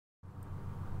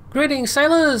Greetings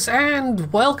sailors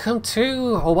and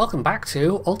welcome back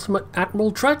to Ultimate Admiral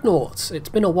Dreadnoughts. It's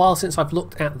been a while since I've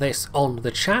looked at this on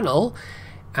the channel,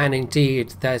 and indeed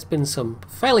there's been some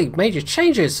fairly major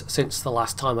changes since the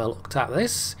last time I looked at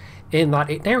this, in that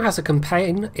it now has a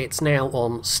campaign. It's now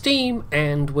on Steam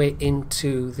and we're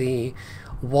into the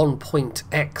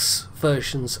 1.x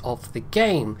versions of the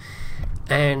game,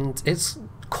 and it's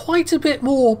quite a bit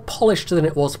more polished than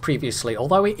it was previously,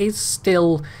 although it is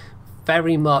still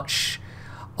very much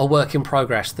a work in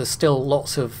progress. There's still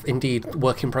lots of indeed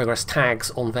work in progress tags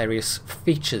on various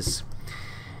features.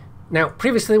 Now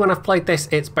previously when I've played this,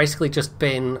 it's basically just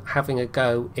been having a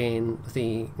go in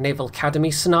the Naval Academy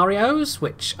scenarios,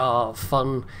 which are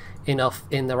fun enough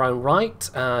in their own right.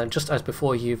 Just as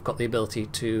before, you've got the ability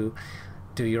to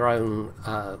do your own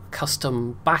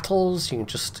custom battles. You can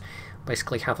just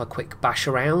basically have a quick bash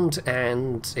around,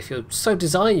 and if you're so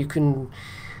designed you can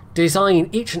design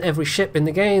each and every ship in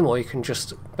the game, or you can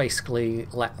just basically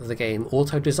let the game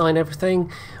auto-design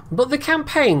everything. But the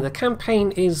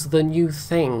campaign is the new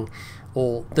thing,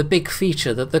 or the big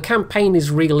feature. That the campaign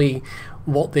is really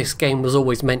what this game was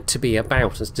always meant to be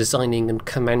about, as designing and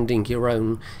commanding your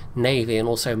own navy, and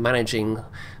also managing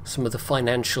some of the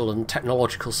financial and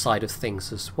technological side of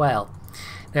things as well.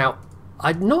 Now,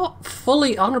 I'm not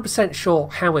fully 100% sure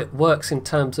how it works in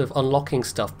terms of unlocking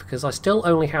stuff, because I still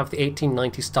only have the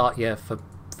 1890 start year for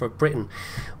Britain.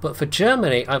 But for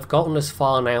Germany, I've gotten as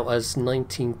far now as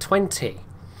 1920.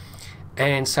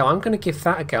 And so I'm going to give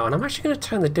that a go. And I'm actually going to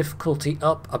turn the difficulty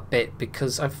up a bit,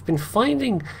 because I've been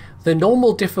finding the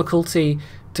normal difficulty,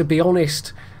 to be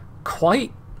honest,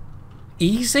 quite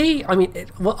easy. I mean,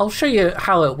 well, I'll show you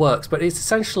how it works, but it's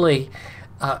essentially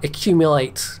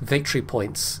accumulate victory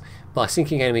points by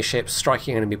sinking enemy ships,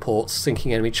 striking enemy ports,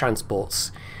 sinking enemy transports.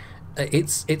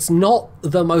 It's not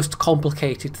the most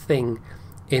complicated thing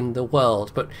in the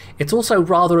world, but it's also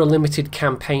rather a limited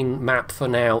campaign map for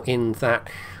now, in that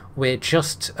we're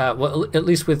just, well, at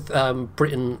least with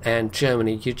Britain and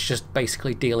Germany, you're just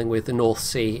basically dealing with the North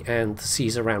Sea and the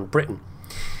seas around Britain.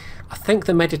 I think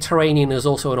the Mediterranean is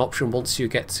also an option once you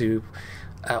get to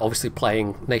obviously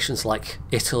playing nations like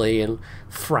Italy and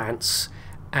France,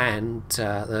 and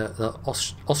the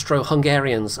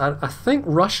Austro-Hungarians. I think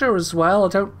Russia as well.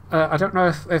 I don't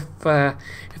know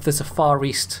if there's a Far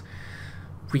East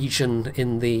region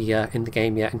in the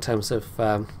game yet, in terms of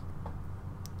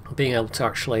being able to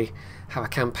actually have a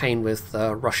campaign with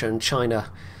Russia and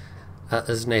China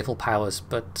as naval powers.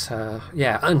 But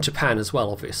yeah, and Japan as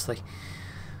well, obviously.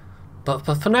 But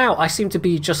for now, I seem to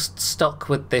be just stuck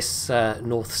with this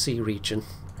North Sea region,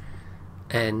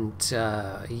 and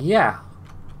yeah.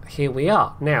 Here we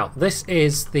are. Now, this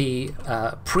is the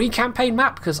pre-campaign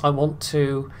map, because I want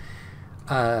to...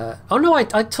 oh no,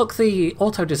 I took the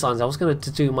auto-designs. I was going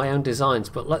to do my own designs,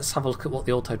 but let's have a look at what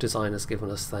the auto-design has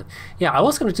given us then. Yeah, I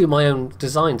was going to do my own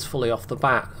designs fully off the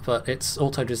bat, but it's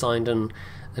auto-designed and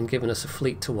given us a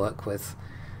fleet to work with,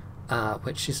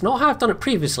 which is not how I've done it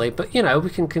previously, but, you know, we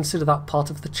can consider that part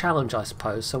of the challenge, I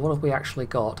suppose. So what have we actually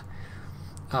got?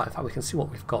 In fact, we can see what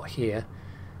we've got here.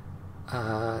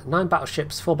 9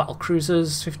 battleships, 4 battle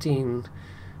cruisers, 15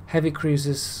 heavy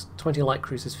cruisers, 20 light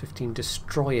cruisers, 15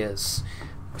 destroyers.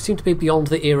 We seem to be beyond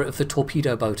the era of the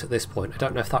torpedo boat at this point. I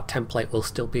don't know if that template will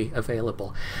still be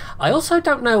available. I also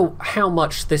don't know how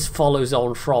much this follows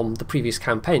on from the previous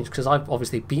campaigns, because I've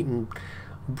obviously beaten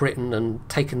Britain and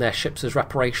taken their ships as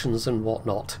reparations and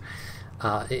whatnot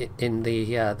in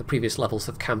the previous levels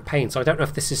of campaign. So I don't know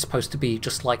if this is supposed to be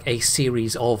just like a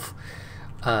series of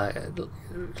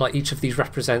like each of these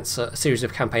represents a series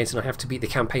of campaigns, and I have to beat the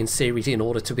campaign series in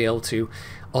order to be able to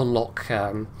unlock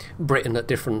Britain at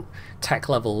different tech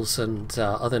levels and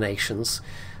other nations.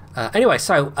 Anyway,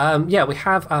 so yeah, we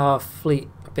have our fleet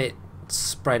a bit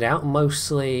spread out,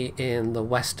 mostly in the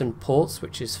western ports,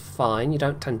 which is fine. You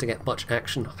don't tend to get much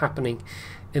action happening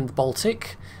in the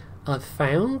Baltic, I've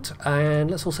found.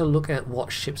 And let's also look at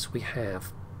what ships we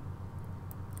have.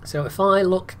 So if I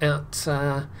look at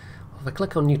if I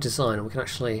click on new design, we can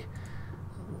actually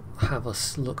have a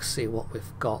look, see what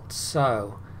we've got.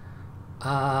 So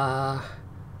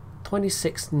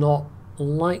 26 knot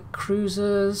light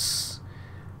cruisers,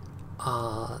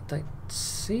 they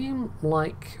seem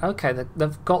like, okay,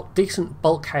 they've got decent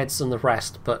bulkheads and the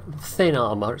rest, but thin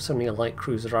armour. It's only a light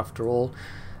cruiser after all.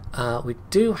 We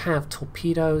do have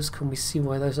torpedoes. Can we see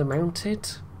where those are mounted?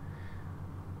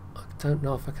 Don't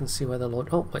know if I can see where they're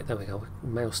launched. Oh wait, there we go. We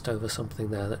moused over something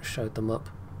there that showed them up.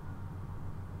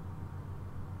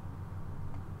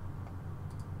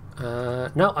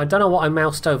 No, I don't know what I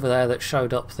moused over there that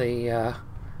showed up the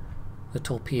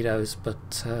torpedoes,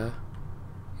 but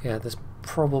yeah, there's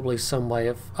probably some way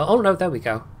of... Oh no, there we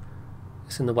go.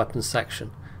 It's in the weapons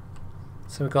section.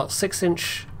 So we've got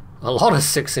 6-inch, a lot of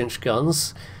 6-inch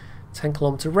guns,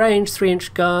 10-kilometer range,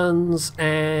 3-inch guns,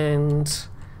 and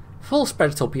full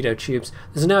spread torpedo tubes.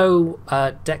 There's no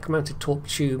deck-mounted torp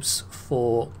tubes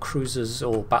for cruisers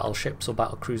or battleships or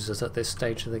battle cruisers at this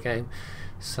stage of the game.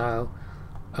 So,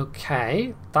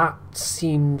 okay, that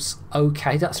seems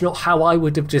okay. That's not how I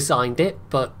would have designed it,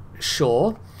 but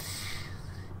sure.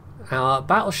 Our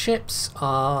battleships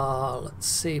are, let's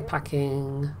see,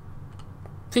 packing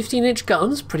 15-inch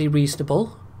guns, pretty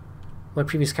reasonable. My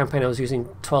previous campaign I was using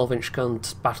 12-inch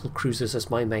guns battle cruisers as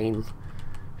my main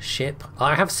ship.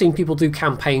 I have seen people do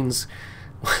campaigns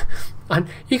and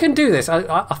you can do this.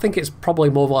 I think it's probably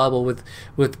more viable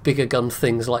with bigger gun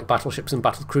things like battleships and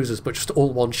battle cruisers, but just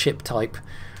all one ship type.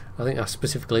 I think I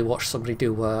specifically watched somebody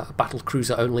do a battle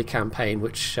cruiser only campaign,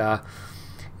 which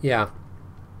yeah.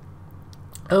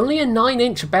 Only a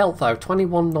 9-inch belt though,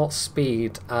 21 knot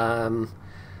speed. The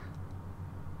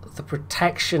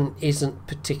protection isn't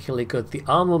particularly good. The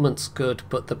armament's good,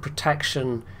 but the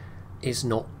protection is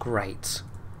not great.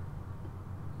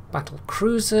 Battle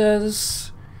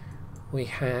cruisers, we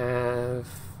have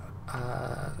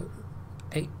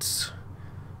 8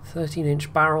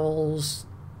 13-inch barrels,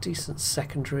 decent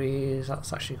secondaries.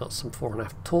 That's actually got some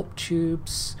 4.5 torp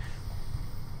tubes.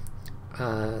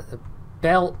 The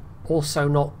belt also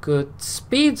not good.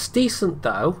 Speed's decent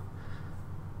though,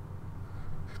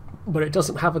 but it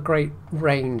doesn't have a great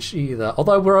range either.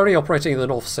 Although we're only operating in the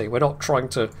North Sea, we're not trying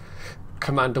to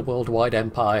command a worldwide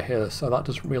empire here, so that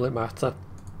doesn't really matter.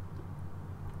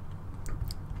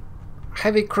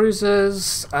 Heavy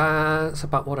cruisers, it's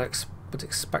about what I would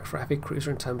expect for a heavy cruiser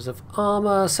in terms of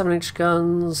armour. 7-inch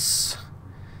guns,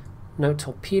 no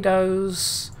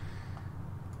torpedoes,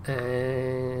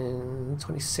 and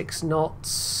 26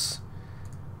 knots.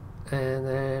 And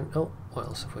then, oh, what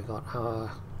else have we got?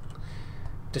 Our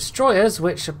destroyers,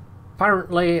 which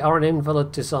apparently are an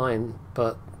invalid design,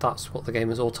 but that's what the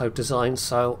game is auto-designed,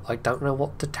 so I don't know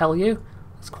what to tell you.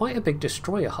 It's quite a big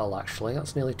destroyer hull, actually.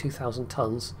 That's nearly 2,000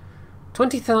 tons.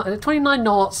 29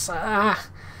 knots.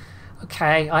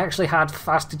 Okay, I actually had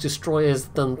faster destroyers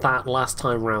than that last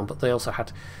time round, but they also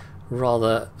had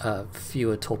rather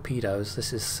fewer torpedoes.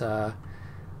 This is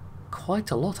quite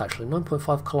a lot, actually.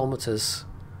 9.5 kilometers.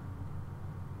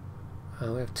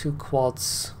 We have 2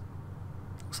 quads.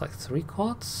 Looks like 3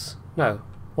 quads? No,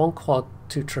 1 quad,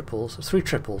 2 triples, 3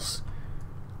 triples.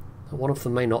 One of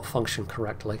them may not function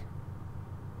correctly.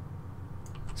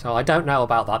 So I don't know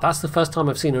about that. That's the first time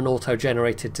I've seen an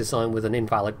auto-generated design with an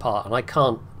invalid part, and I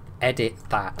can't edit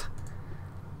that.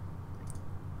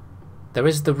 There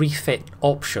is the refit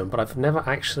option, but I've never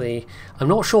actually... I'm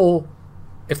not sure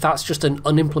if that's just an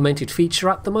unimplemented feature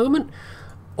at the moment,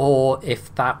 or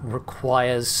if that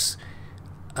requires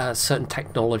certain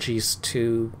technologies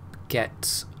to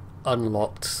get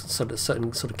unlocked,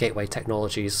 certain sort of gateway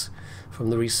technologies from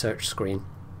the research screen.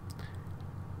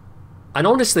 And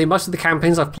honestly, most of the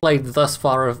campaigns I've played thus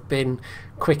far have been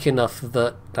quick enough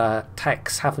that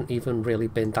techs haven't even really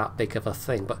been that big of a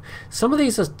thing. But some of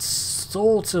these are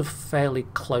sort of fairly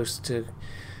close to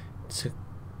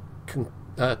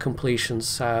completion.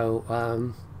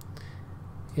 So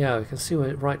yeah, we can see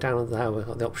we're right down there. We've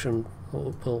got the option.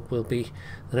 Will be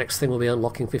the next thing will be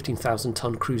unlocking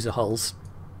 15,000-ton cruiser hulls.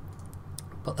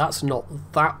 But that's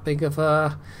not that big of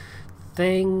a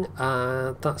thing.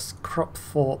 That's crop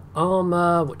for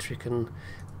armor, which we can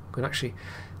actually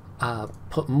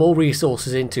put more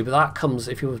resources into, but that comes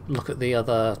if you look at the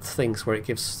other things where it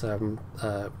gives a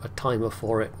timer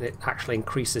for it, it actually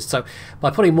increases. So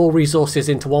by putting more resources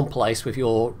into one place with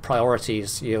your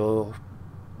priorities, you're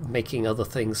making other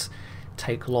things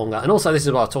take longer. And also this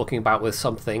is what I'm talking about with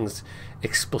some things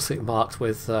explicitly marked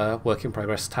with work in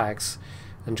progress tags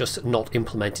and just not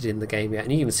implemented in the game yet.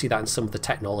 And you even see that in some of the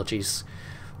technologies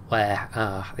where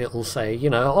it'll say, you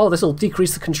know, oh, this will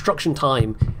decrease the construction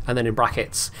time, and then in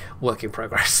brackets, work in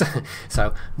progress.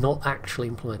 So not actually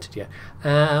implemented yet.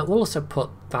 We'll also put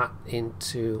that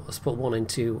into, let's put one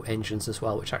into engines as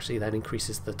well, which actually then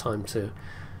increases the time to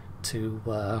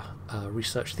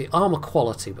research the armor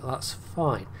quality, but that's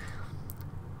fine.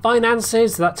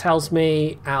 Finances, that tells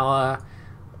me our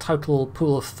total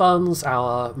pool of funds,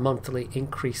 our monthly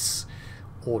increase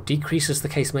or decrease as the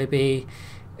case may be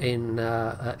in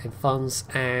funds,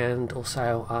 and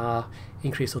also our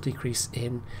increase or decrease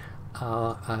in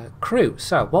our crew.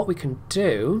 So what we can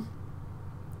do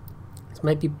is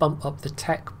maybe bump up the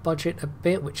tech budget a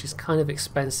bit, which is kind of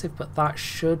expensive, but that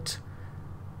should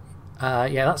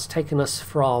yeah, that's taken us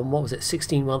from, what was it,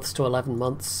 16 months to 11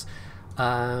 months.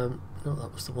 No,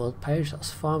 that was the world page.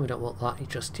 That's fine. We don't want that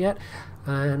just yet.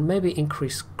 And maybe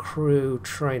increase crew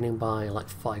training by like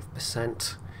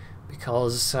 5%.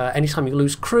 Because anytime you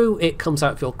lose crew, it comes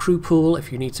out of your crew pool.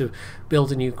 If you need to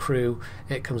build a new crew,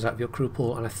 it comes out of your crew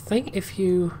pool. And I think if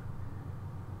you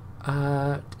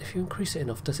increase it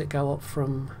enough, does it go up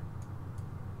from...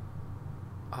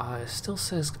 it still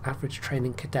says average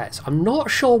training cadets. I'm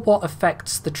not sure what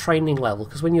affects the training level,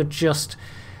 because when you're just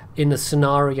in a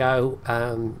scenario,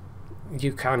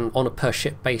 you can, on a per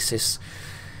ship basis,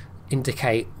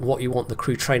 indicate what you want the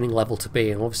crew training level to be,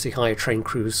 and obviously higher trained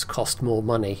crews cost more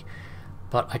money.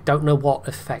 But I don't know what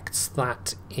affects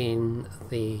that in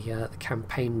the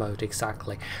campaign mode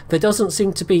exactly. There doesn't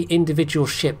seem to be individual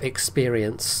ship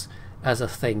experience as a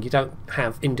thing. You don't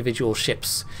have individual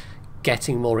ships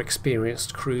getting more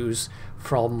experienced crews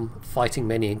from fighting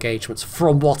many engagements,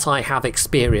 from what I have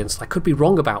experienced. I could be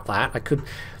wrong about that. I could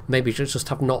maybe just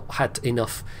have not had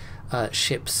enough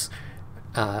ships,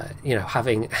 you know,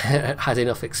 having had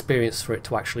enough experience for it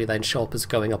to actually then show up as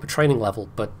going up a training level.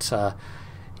 But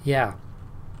yeah.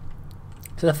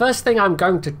 So the first thing I'm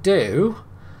going to do,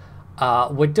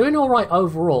 we're doing all right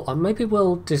overall, and maybe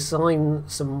we'll design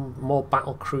some more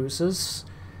battle cruisers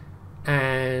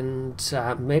and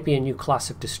maybe a new class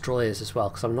of destroyers as well,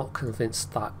 because I'm not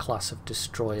convinced that class of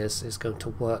destroyers is going to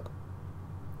work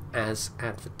as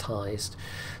advertised.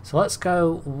 So let's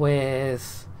go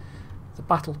with the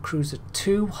Battle Cruiser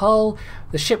 2 hull.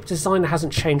 The ship design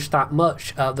hasn't changed that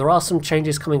much. There are some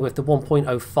changes coming with the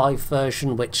 1.05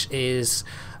 version, which is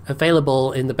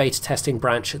available in the beta testing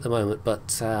branch at the moment,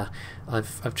 but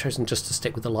I've chosen just to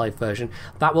stick with the live version.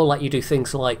 That will let you do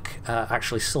things like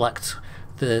actually select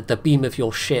the beam of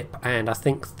your ship, and I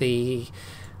think the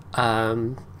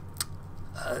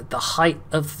height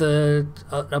of the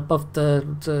above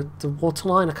the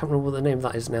waterline. I can't remember what the name of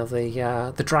that is now.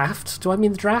 The draft. Do I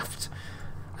mean the draft?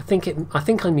 I think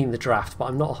I mean the draft, but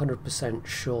I'm not 100%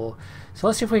 sure. So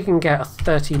let's see if we can get a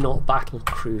 30 knot battle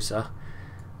cruiser.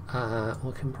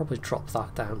 We can probably drop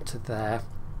that down to there.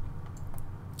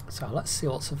 So let's see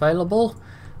what's available.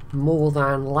 More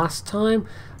than last time.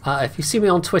 If you see me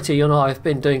on Twitter, you'll know I've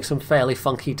been doing some fairly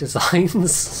funky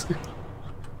designs.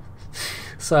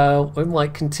 So we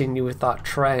might continue with that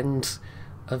trend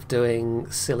of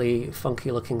doing silly,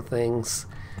 funky looking things.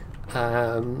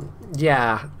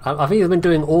 Yeah, I've either been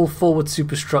doing all forward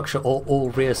superstructure or all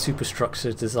rear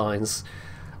superstructure designs,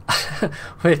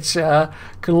 which can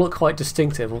look quite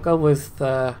distinctive. We'll go with,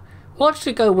 we'll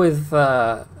actually go with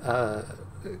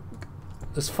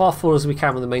as far forward as we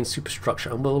can with the main superstructure,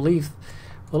 and we'll leave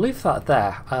that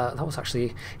there. That was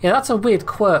actually, yeah, that's a weird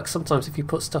quirk. Sometimes if you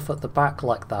put stuff at the back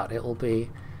like that, it'll be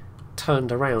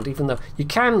turned around, even though you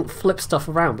can flip stuff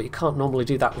around, but you can't normally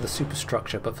do that with a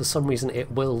superstructure. But for some reason it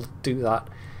will do that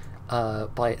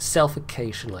by itself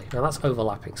occasionally. Now that's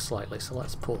overlapping slightly, so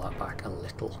let's pull that back a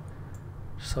little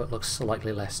so it looks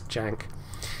slightly less jank.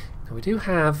 Now we do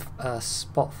have a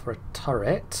spot for a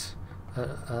turret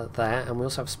there, and we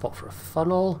also have a spot for a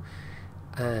funnel,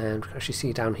 and we can actually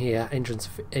see down here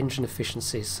engine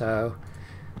efficiency. So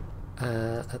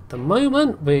at the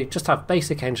moment we just have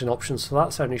basic engine options, so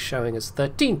that's only showing us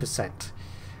 13%.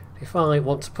 If I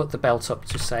want to put the belt up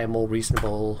to say a more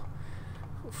reasonable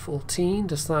 14,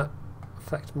 does that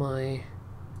affect my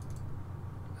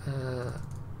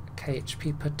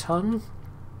KHP per ton?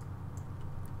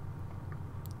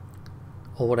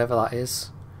 Or whatever that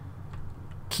is.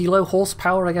 Kilo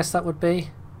horsepower, I guess that would be.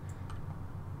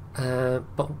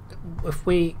 But if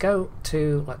we go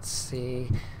to, let's see,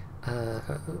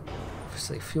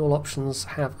 obviously fuel options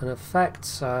have an effect,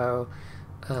 so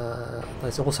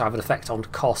those also have an effect on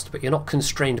cost, but you're not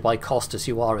constrained by cost as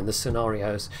you are in the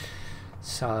scenarios.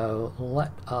 So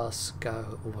let us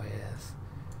go with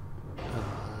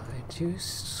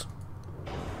induced,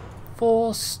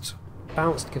 forced,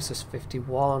 balanced gives us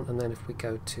 51, and then if we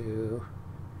go to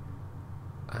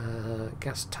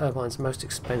gas turbines, most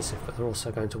expensive, but they're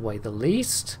also going to weigh the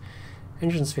least.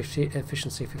 Engines 50,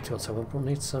 efficiency 51, so we'll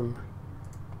need some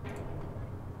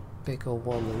bigger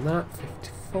one than that.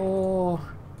 54.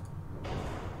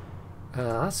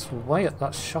 That's way up.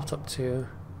 That's shot up to.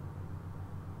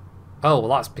 Oh, well,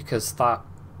 that's because that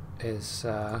is.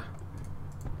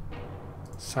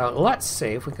 So let's see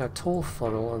if we go tall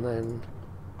funnel and then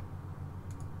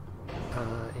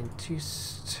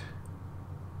induced.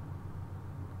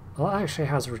 Well, that actually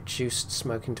has reduced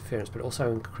smoke interference, but it also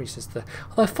increases the...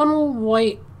 Although funnel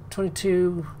weight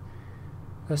 22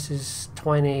 versus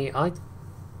 20, I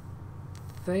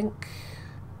think...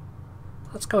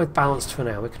 Let's go with balanced for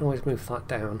now. We can always move that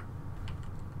down.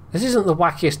 This isn't the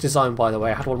wackiest design, by the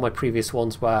way. I had one of my previous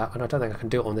ones where, and I don't think I can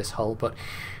do it on this hull, but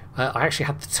I actually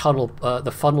had the tunnel,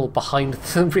 the funnel behind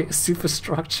the rear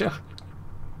superstructure.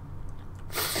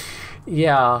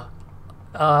 Yeah,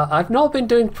 I've not been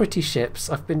doing pretty ships.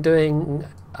 I've been doing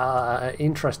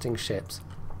interesting ships.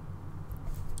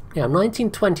 Yeah,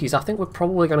 1920s. I think we're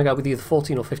probably going to go with either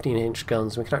 14 or 15-inch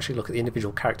guns. We can actually look at the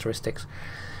individual characteristics.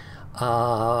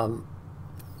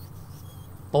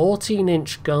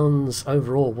 14-inch guns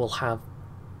overall will have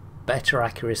better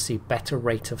accuracy, better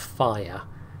rate of fire,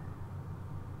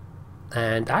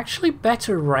 and actually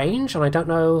better range. And I don't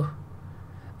know.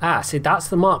 See, that's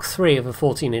the Mark III of a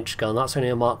 14-inch gun. That's only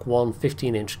a Mark I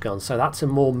 15-inch gun. So that's a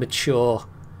more mature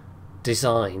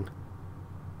design,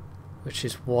 which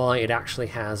is why it actually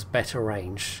has better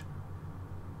range.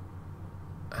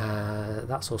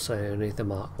 That's also only the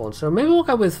Mark I. So maybe we'll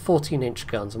go with 14-inch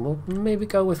guns, and we'll maybe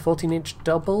go with 14-inch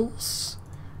doubles.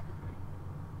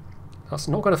 That's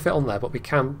not going to fit on there, but we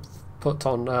can put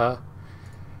on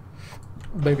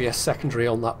maybe a secondary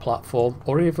on that platform.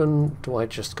 Or even, do I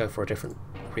just go for a different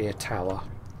rear tower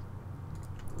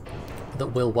that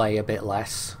will weigh a bit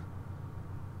less?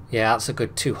 Yeah, that's a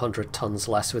good 200 tons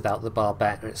less without the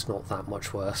barbette, and it's not that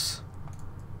much worse.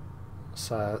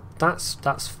 So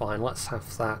that's fine. Let's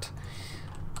have that.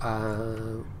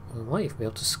 We might even be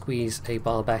able to squeeze a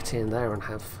barbette in there and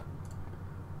have...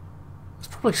 There's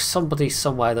probably somebody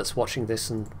somewhere that's watching this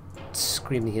and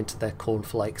screaming into their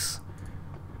cornflakes.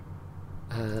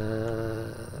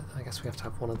 I guess we have to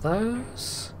have one of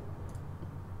those.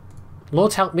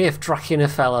 Lord help me if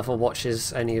Drakenafel ever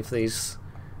watches any of these.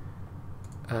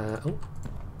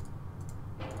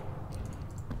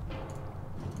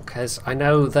 Because I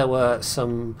know there were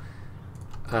some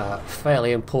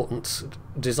fairly important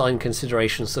design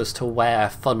considerations as to where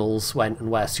funnels went and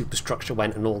where superstructure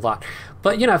went and all that.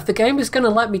 But you know, if the game is going to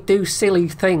let me do silly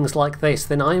things like this,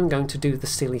 then I am going to do the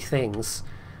silly things.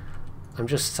 I'm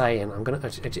just saying. I'm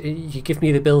gonna. You give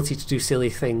me the ability to do silly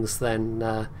things,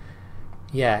 then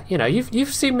yeah, you know,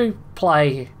 you've seen me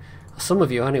play, some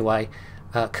of you anyway,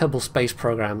 Kerbal Space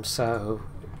Program. So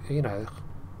you know,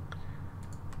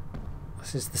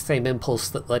 this is the same impulse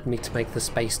that led me to make the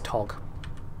Space Tog.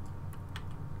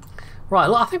 Right,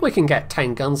 I think we can get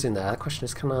 10 guns in there. The question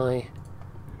is, can I...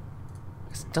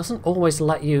 It doesn't always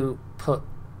let you put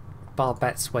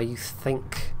barbettes where you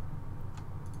think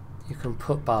you can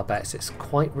put barbettes. It's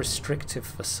quite restrictive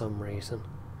for some reason.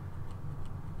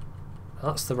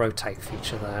 That's the rotate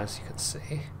feature there, as you can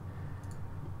see.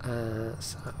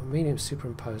 So a medium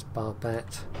superimposed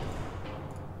barbette.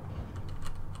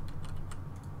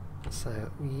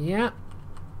 So, yeah.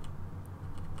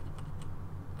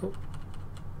 Oh.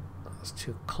 That's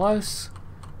too close.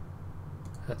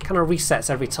 It kind of resets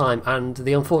every time, and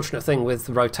the unfortunate thing with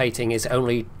rotating is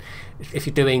only if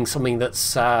you're doing something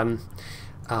that's in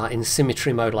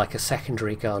symmetry mode, like a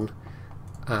secondary gun.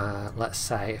 Let's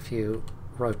say if you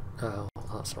oh,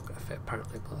 that's not going to fit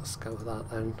apparently, but let's go with that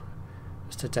then,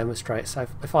 just to demonstrate. So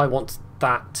if I want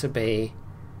that to be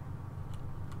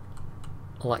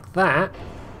like that,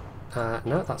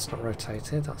 no, that's not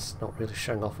rotated. That's not really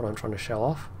showing off what I'm trying to show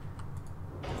off.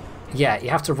 Yeah, you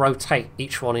have to rotate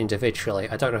each one individually.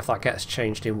 I don't know if that gets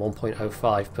changed in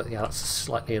 1.05, but yeah, that's a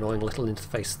slightly annoying little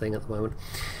interface thing at the moment.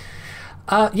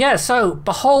 Yeah, so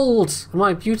behold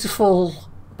my beautiful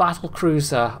battle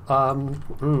cruiser.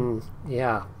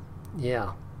 Yeah.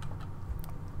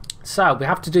 So we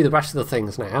have to do the rest of the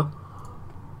things now.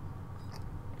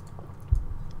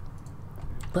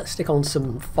 Let's stick on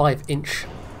some 5-inch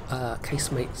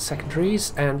casemate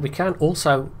secondaries, and we can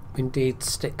also indeed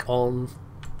stick on...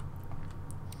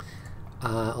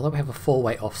 although we have a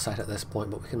 4-weight offset at this point,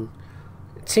 but we can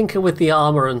tinker with the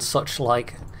armour and such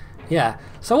like. Yeah,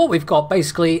 so what we've got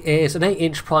basically is an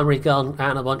 8-inch primary gun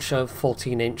and a bunch of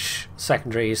 14-inch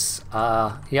secondaries.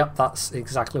 Yep, that's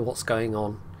exactly what's going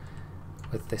on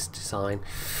with this design.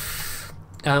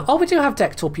 Oh, we do have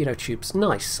deck torpedo tubes.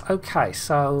 Nice. Okay,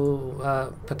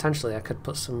 so potentially I could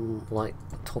put some like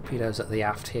torpedoes at the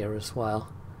aft here as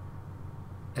well,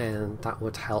 and that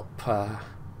would help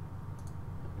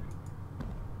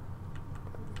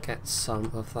get some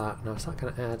of that. Now, is that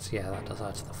going to add? Yeah, that does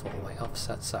add to the 4-weight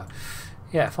offset. So,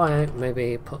 yeah, if I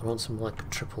maybe put on some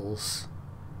like triples.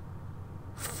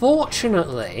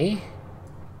 Fortunately,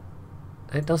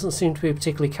 it doesn't seem to be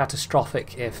particularly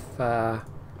catastrophic if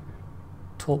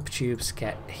torp tubes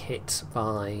get hit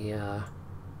by, you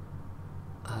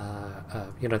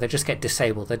know, they just get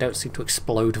disabled. They don't seem to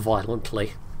explode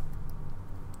violently.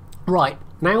 Right,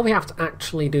 now we have to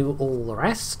actually do all the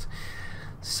rest.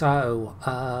 So,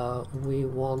 we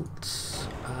want,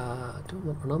 do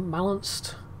we want an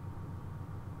unbalanced?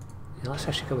 Yeah, let's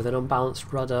actually go with an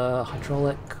unbalanced rudder,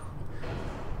 hydraulic.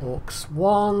 Orcs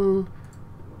 1.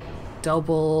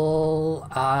 Double.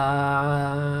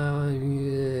 Yeah.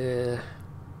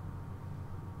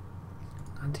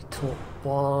 Anti-torp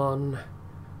 1.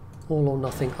 All or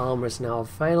nothing armor is now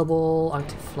available.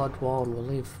 Anti-flood 1. We'll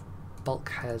leave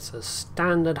bulkheads as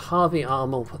standard. Heavy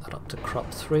armor, we'll put that up to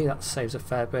crop 3. That saves a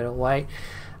fair bit of weight.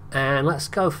 And let's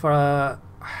go for a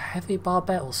heavy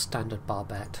barbette or standard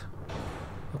barbette.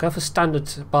 We'll go for standard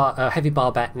heavy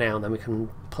barbette now, and then we can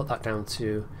put that down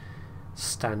to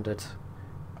standard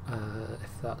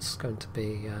if that's going to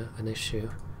be an issue.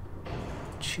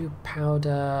 Tube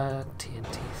powder,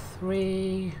 TNT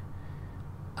 3.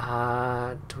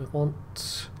 Do we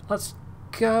want... Let's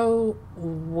go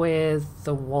with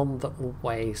the one that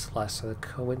weighs less, so the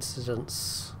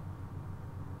coincidence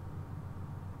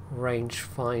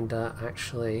rangefinder.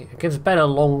 Actually, it gives better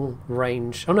long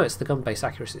range. Oh no, it's the gun base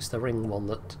accuracy, it's the ring one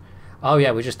that... Oh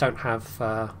yeah, we just don't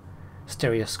have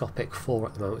stereoscopic 4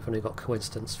 at the moment, we've only got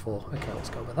coincidence 4. Okay, let's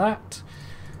go with that.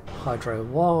 Hydro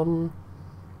 1.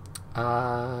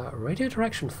 Radio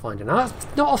direction finder. Now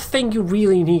that's not a thing you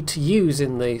really need to use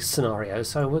in the scenario,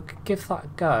 so we'll give that a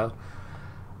go.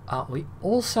 We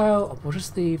also, we'll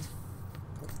just leave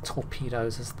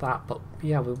torpedoes as that, but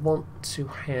yeah, we want to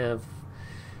have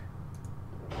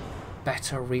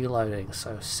better reloading,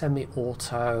 so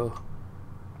semi-auto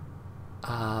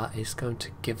is going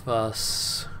to give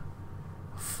us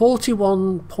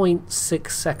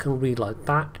 41.6 second reload.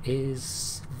 That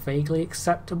is vaguely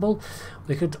acceptable.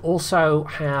 We could also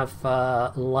have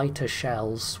lighter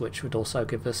shells, which would also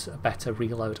give us a better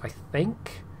reload, I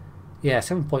think. Yeah,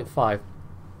 7.5.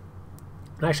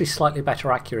 And actually slightly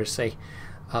better accuracy,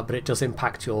 but it does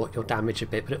impact your damage a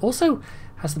bit. But it also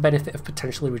has the benefit of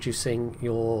potentially reducing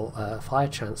your fire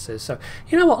chances. So,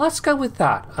 you know what, let's go with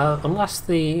that. Unless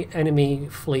the enemy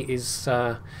fleet is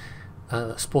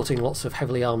sporting lots of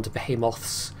heavily armed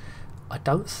behemoths, I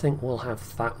don't think we'll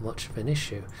have that much of an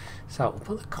issue. So we'll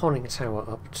put the conning tower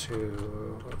up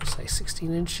to, let's say,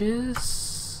 16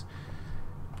 inches.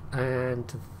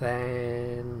 And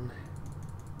then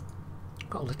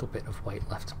got a little bit of weight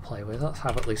left to play with. Let's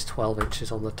have at least 12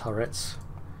 inches on the turrets.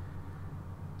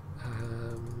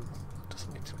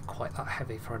 Doesn't need to be quite that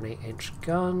heavy for an 8-inch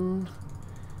gun.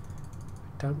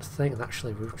 I don't think,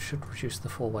 actually we should reduce the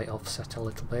full weight offset a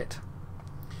little bit.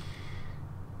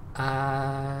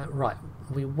 Right,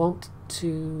 we want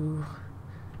to...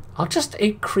 I'll just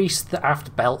increase the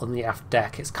aft belt and the aft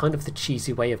deck. It's kind of the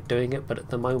cheesy way of doing it, but at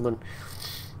the moment,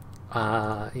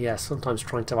 yeah, sometimes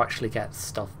trying to actually get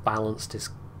stuff balanced is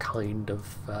kind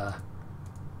of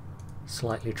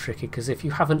slightly tricky, because if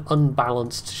you have an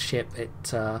unbalanced ship,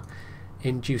 it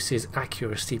induces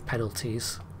accuracy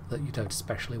penalties that you don't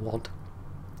especially want.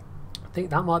 I think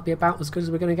that might be about as good as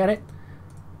we're going to get it.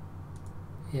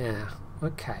 Yeah,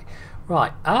 okay.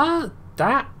 Right,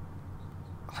 that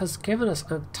has given us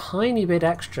a tiny bit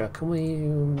extra. Can we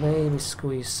maybe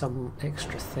squeeze some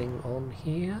extra thing on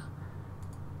here?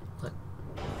 Like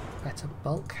better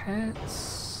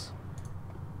bulkheads?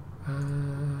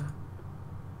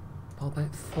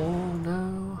 Barbette 4,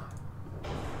 no.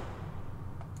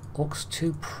 Orcs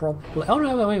 2 probably. Oh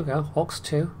no, there we go. Orcs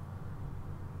 2.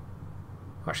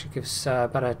 Actually gives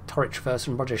better turret traverse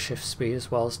and rudder shift speed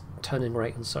as well as turning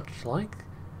rate and such like.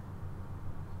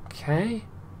 Okay.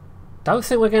 Don't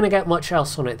think we're going to get much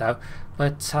else on it though,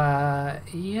 but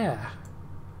yeah,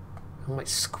 I might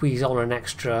squeeze on an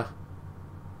extra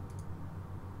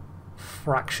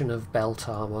fraction of belt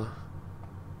armor.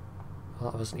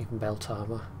 Well, that wasn't even belt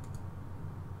armor.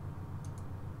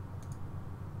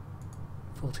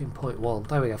 14.1.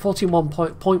 There we go.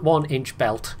 14.1 inch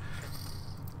belt,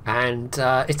 and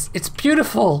it's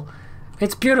beautiful.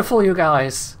 It's beautiful, you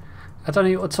guys. I don't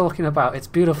know what we're talking about. It's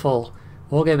beautiful.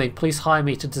 Wargaming, please hire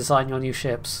me to design your new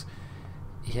ships.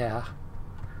 Yeah.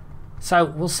 So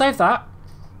we'll save that.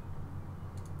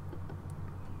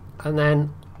 And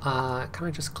then, can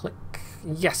I just click?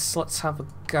 Yes, let's have a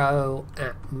go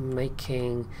at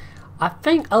making, I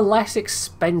think, a less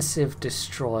expensive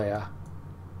destroyer.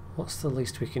 What's the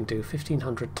least we can do?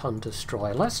 1,500 ton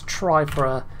destroyer. Let's try for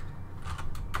a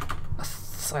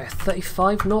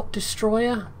 35 knot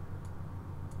destroyer.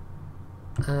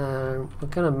 We're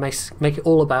going to make it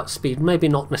all about speed, maybe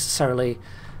not necessarily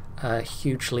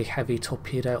hugely heavy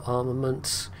torpedo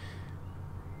armament.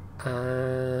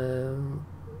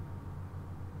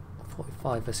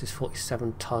 45 versus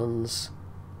 47 tons.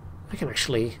 We can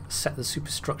actually set the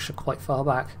superstructure quite far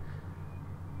back.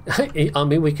 I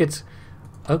mean, we could...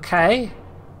 Okay,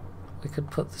 we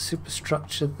could put the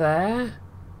superstructure there.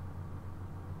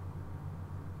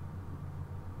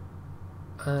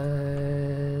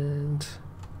 And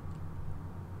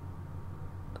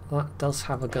That does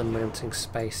have a gun mounting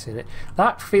space in it.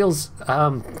 That feels,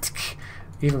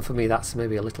 even for me, that's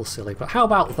maybe a little silly. But how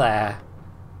about there?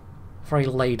 Very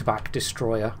laid-back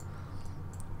destroyer.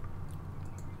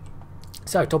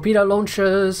 So, torpedo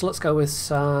launchers. Let's go with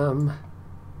some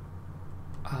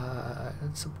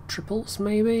triples,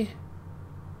 maybe.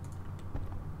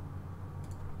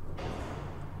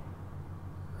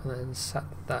 And then set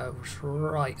those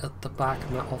right at the back,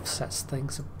 and that offsets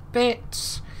things a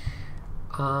bit.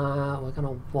 We're going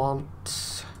to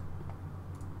want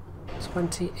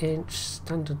 20-inch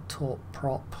standard torp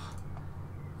prop.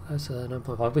 Those are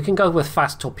 9.5. We can go with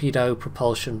fast torpedo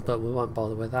propulsion, but we won't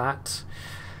bother with that.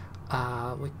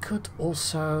 We could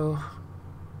also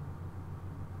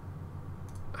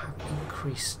have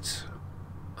increased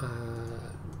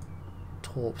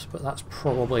torps, but that's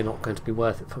probably not going to be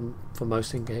worth it for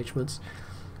most engagements.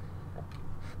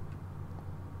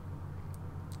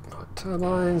 Right,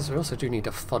 turbines. We also do need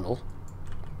a funnel,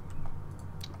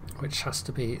 which has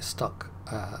to be stuck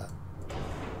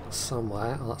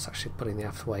somewhere. Oh, that's actually putting the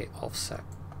aft weight offset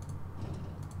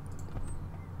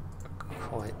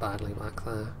quite badly back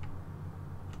there.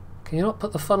 Can you not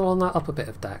put the funnel on that upper bit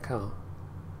of deck? Oh.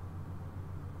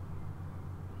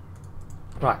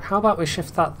 Right, how about we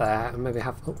shift that there and maybe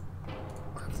have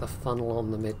the funnel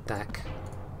on the mid deck.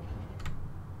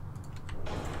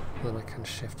 Then I can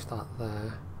shift that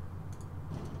there.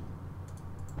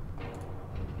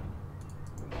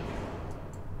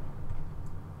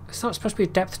 It's not supposed to be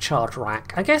a depth charge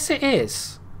rack. I guess it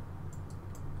is.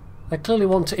 They clearly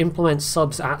want to implement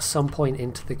subs at some point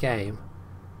into the game.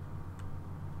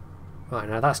 Right,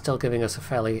 now that's still giving us a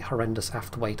fairly horrendous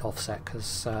aft weight offset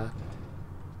because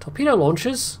torpedo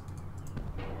launchers,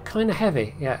 kind of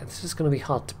heavy. Yeah, this is going to be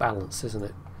hard to balance, isn't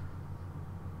it?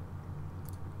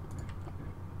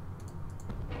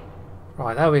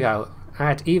 Right, there we go.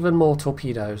 Add even more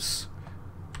torpedoes.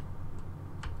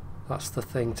 That's the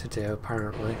thing to do,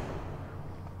 apparently.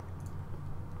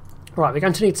 Right, we're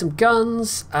going to need some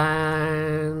guns,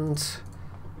 and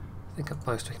I think at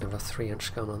most we can have a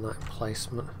 3-inch gun on that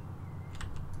emplacement.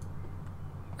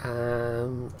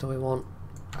 Do we want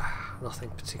nothing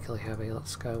particularly heavy?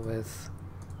 Let's go with,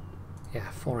 yeah,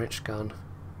 4-inch gun.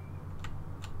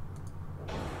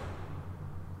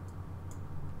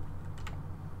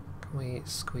 Can we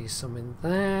squeeze some in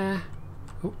there?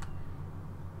 Ooh.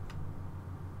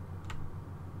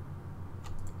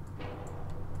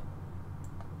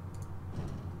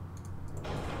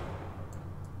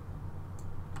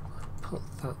 Put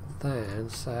that there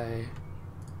and say,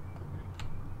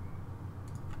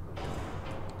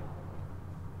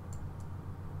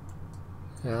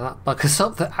 yeah, that buggers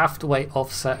up the aft weight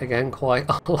offset again quite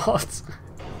a lot.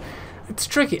 It's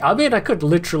tricky. I mean, I could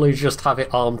literally just have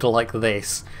it armed like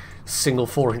this. Single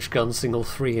 4-inch gun, single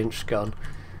 3-inch gun.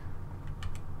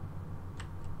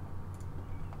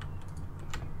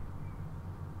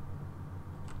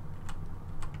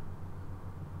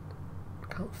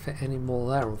 I can't fit any more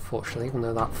there, unfortunately, even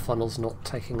though that funnel's not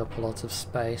taking up a lot of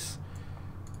space.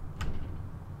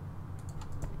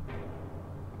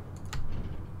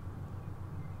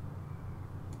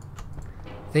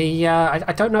 The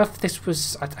I don't know if this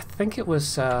was, I think it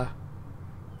was a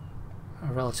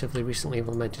relatively recently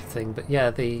implemented thing, but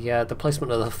yeah, the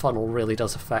placement of the funnel really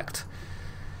does affect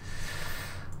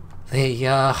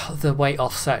the weight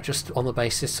offset just on the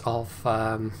basis of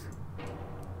how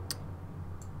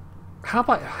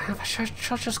about, should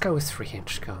I just go with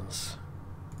 3-inch guns?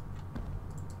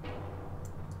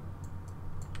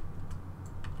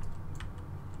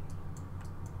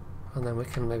 And then we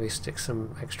can maybe stick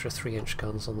some extra 3-inch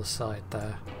guns on the side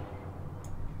there.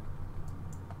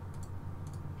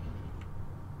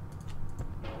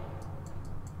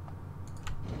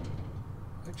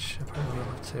 Which apparently we'll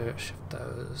have to shift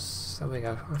those. There we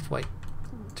go. I have to wait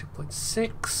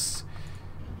 2.6.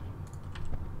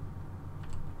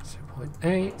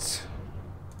 2.8.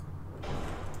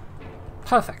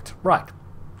 Perfect. Right.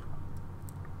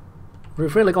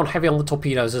 We've really gone heavy on the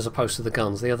torpedoes as opposed to the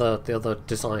guns. The other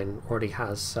design already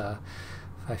has a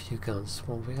fair few guns.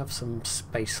 Well, we have some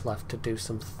space left to do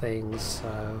some things,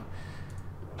 so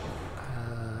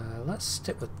let's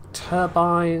stick with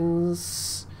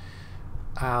turbines.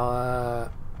 Our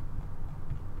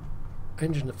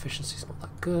engine efficiency is not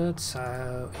that good,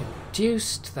 so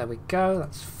induced. There we go.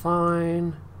 That's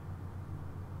fine.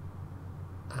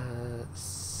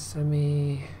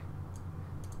 Semi.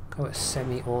 Go with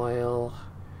semi-oil.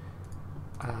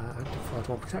 Anti-flood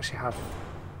one. We can actually have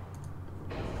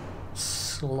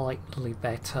slightly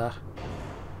better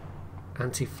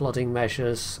anti-flooding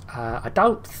measures. I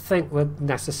don't think we're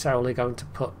necessarily going to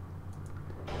put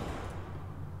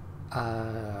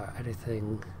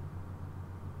anything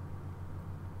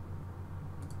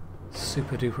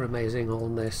super duper amazing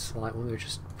on this, like when we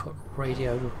just put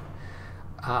radio.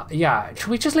 Yeah, should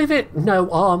we just leave it no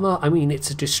armor? I mean, it's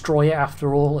a destroyer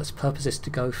after all, its purpose is to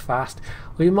go fast.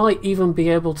 We might even be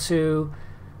able to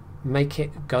make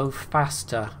it go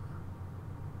faster.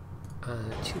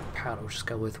 Tube powder, we'll just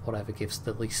go with whatever gives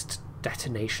the least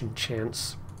detonation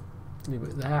chance. Leave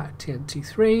it there.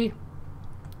 TNT3.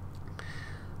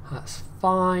 That's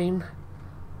fine.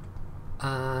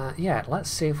 Yeah,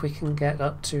 let's see if we can get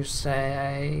up to,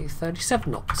 say,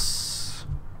 37 knots.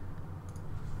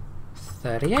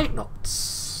 38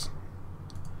 knots.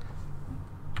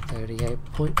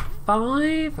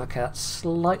 38.5. Okay, that's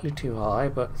slightly too high,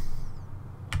 but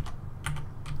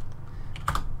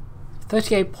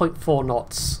 38.4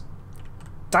 knots.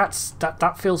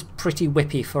 That feels pretty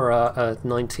whippy for a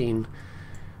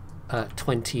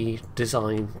 1920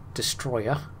 design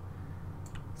destroyer.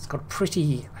 It's got a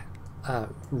pretty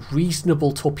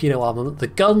reasonable torpedo armament. The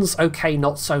guns, okay,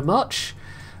 not so much,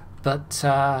 but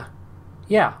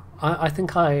yeah, I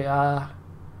think I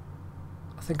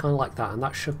like that, and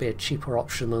that should be a cheaper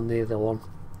option than the other one.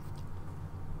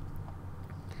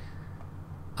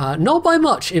 Not by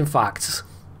much, in fact.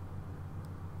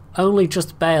 Only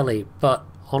just barely, but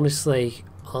honestly,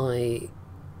 I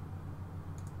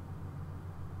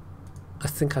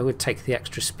think I would take the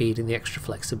extra speed and the extra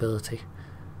flexibility.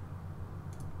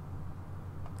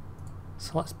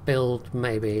 So let's build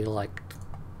maybe like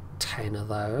 10 of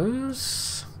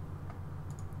those.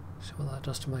 See what that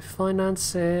does to my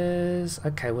finances.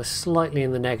 Okay, we're slightly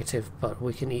in the negative, but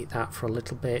we can eat that for a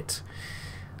little bit.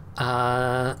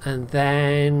 And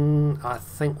then I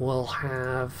think we'll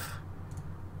have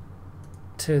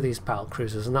 2 of these battle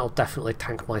cruisers, and that'll definitely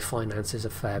tank my finances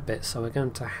a fair bit. So we're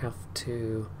going to have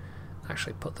to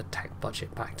actually put the tech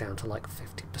budget back down to like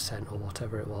 50% or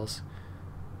whatever it was.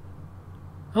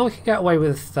 Oh, we can get away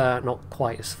with not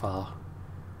quite as far.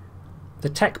 The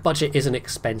tech budget is an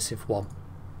expensive one.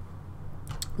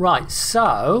 Right,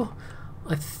 so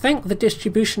I think the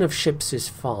distribution of ships is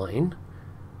fine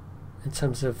in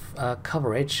terms of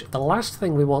coverage. The last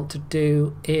thing we want to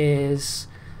do is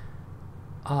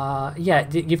yeah,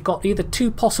 you've got either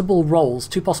 2 possible roles,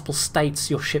 2 possible states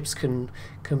your ships can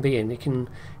be in. You can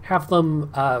have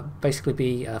them basically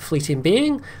be fleet in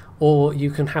being, or you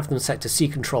can have them set to sea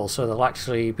control, so they'll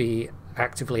actually be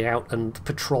actively out and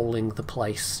patrolling the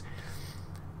place.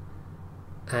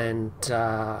 And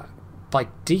by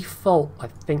default, I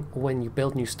think when you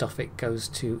build new stuff it goes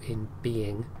to in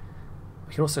being.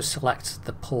 We can also select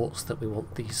the ports that we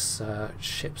want these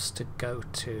ships to go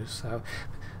to, so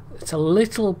it's a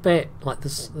little bit like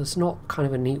there's not kind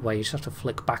of a neat way. You just have to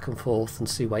flick back and forth and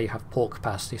see where you have port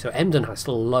capacity. So Emden has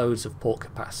still loads of port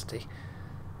capacity.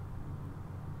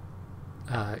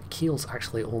 Kiel's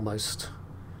actually almost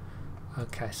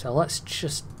okay. So let's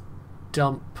just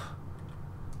dump.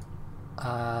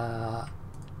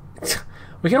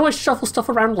 We can always shuffle stuff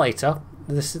around later.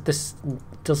 This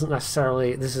doesn't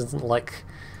necessarily. This isn't like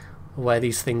where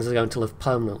these things are going to live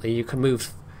permanently. You can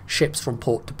move ships from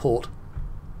port to port.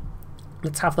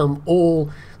 Let's have them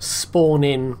all spawn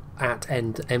in at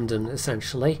Emden,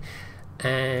 essentially.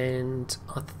 And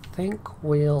I think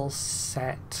we'll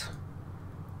set...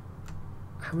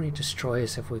 How many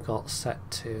destroyers have we got set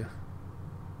to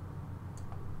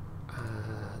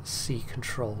sea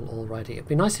control already? It'd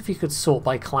be nice if you could sort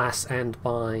by class and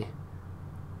by...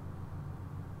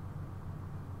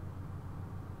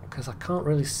 Because I can't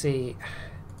really see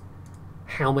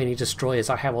how many destroyers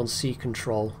I have on sea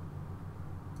control.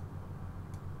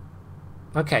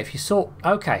 Okay, if you sort...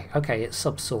 Okay, it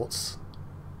subsorts.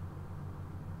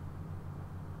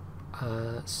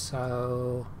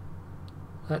 So...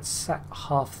 Let's set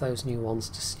half those new ones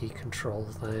to sea control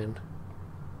then.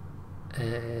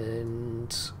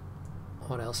 And...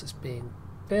 What else is being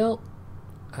built?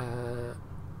 I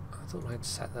thought I'd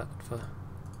set that for...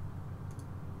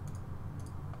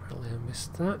 Apparently I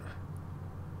missed that.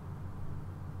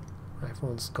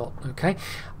 Everyone's got... Okay.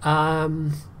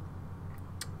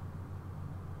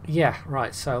 Yeah,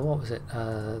 right, so what was it?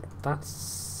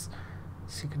 That's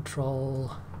sea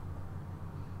control.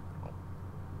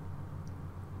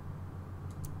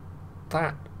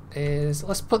 That is...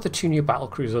 Let's put the 2 new battle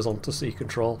cruisers onto sea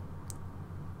control.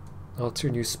 Or 2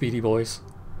 new speedy boys.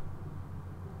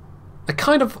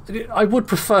 I would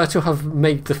prefer to have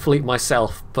made the fleet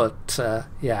myself, but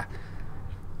yeah.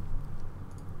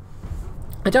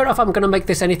 I don't know if I'm going to make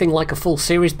this anything like a full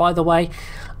series, by the way.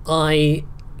 I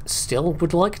still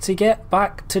would like to get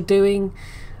back to doing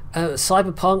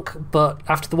Cyberpunk, but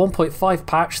after the 1.5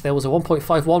 patch there was a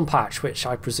 1.51 patch, which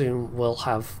I presume will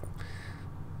have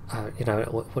you know,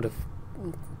 it would have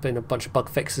been a bunch of bug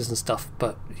fixes and stuff,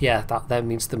 but yeah, that then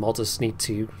means the modders need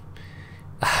to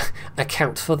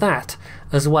account for that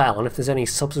as well, and if there's any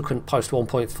subsequent post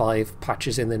 1.5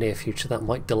 patches in the near future, that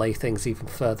might delay things even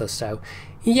further. So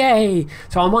yay!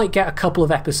 So I might get a couple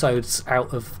of episodes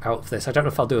out of this. I don't know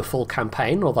if I'll do a full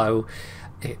campaign, although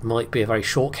it might be a very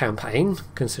short campaign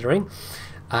considering,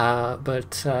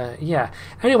 but yeah.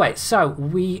 Anyway, so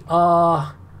we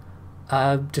are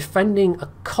defending a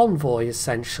convoy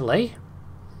essentially,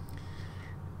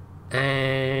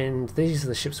 and these are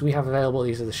the ships we have available,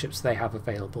 these are the ships they have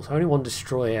available. So only one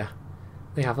destroyer.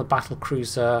 They have a battle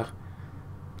cruiser.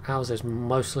 Ours is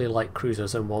mostly light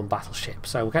cruisers and one battleship.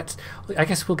 So I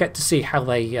guess we'll get to see how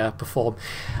they perform.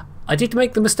 I did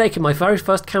make the mistake in my very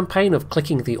first campaign of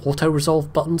clicking the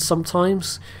auto-resolve button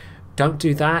sometimes. Don't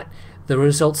do that. The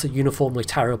results are uniformly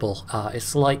terrible.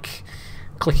 It's like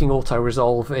clicking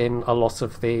auto-resolve in a lot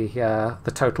of the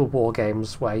Total War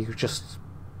games, where you just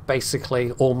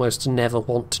basically almost never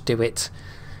want to do it.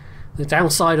 The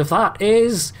downside of that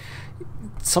is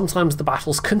sometimes the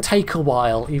battles can take a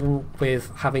while, even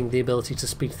with having the ability to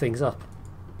speed things up.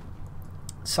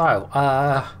 So,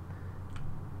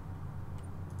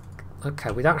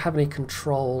 okay, we don't have any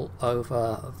control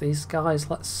over these guys.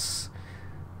 Let's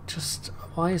just...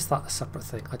 Why is that a separate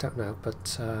thing? I don't know,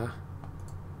 but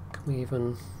can we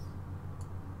even...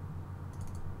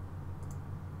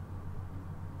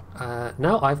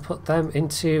 no, I've put them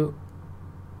into...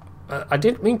 I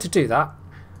didn't mean to do that.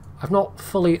 I'm not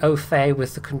fully au fait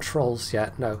with the controls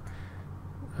yet. No,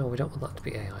 we don't want that to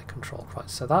be AI controlled. Right,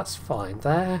 so that's fine.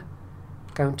 They're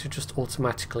going to just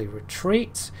automatically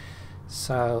retreat.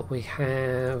 So we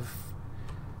have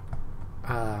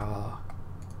our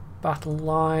battle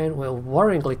line. We're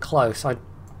worryingly close. I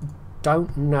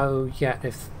don't know yet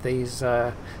if these...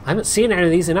 I haven't seen any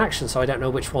of these in action, so I don't know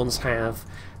which ones have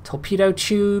torpedo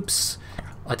tubes.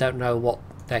 I don't know what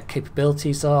their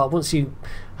capabilities are. Once you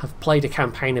have played a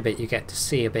campaign a bit, you get to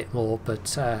see a bit more,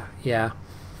 but yeah.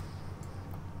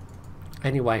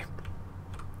 Anyway,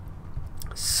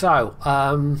 so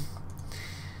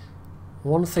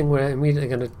one thing we're immediately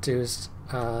going to do is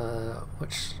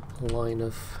which line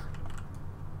of...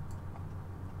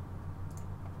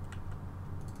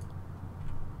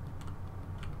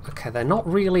 Okay, they're not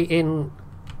really in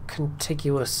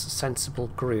contiguous sensible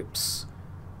groups,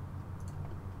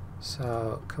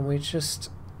 so can we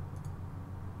just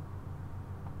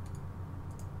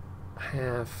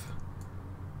have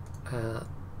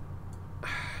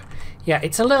yeah,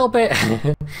 it's a little bit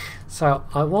so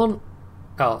I want...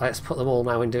 Oh, let's put them all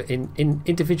now in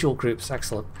individual groups.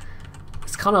 Excellent.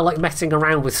 It's kind of like messing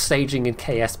around with staging in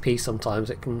KSP sometimes.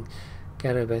 It can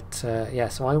get a bit yeah,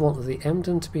 so I want the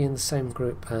Emden to be in the same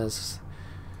group as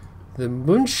the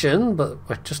München, but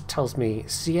it just tells me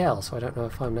CL, so I don't know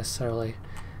if I'm necessarily...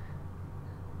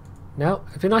 No,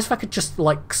 it'd be nice if I could just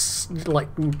like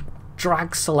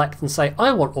drag select and say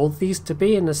I want all these to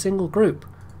be in a single group,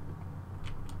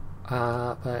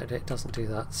 but it doesn't do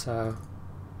that. So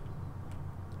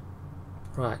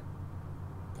right,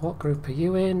 what group are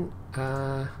you in?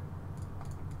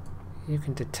 You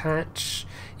can detach.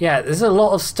 Yeah, there's a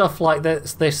lot of stuff like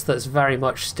this that's very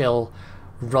much still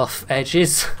rough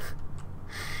edges.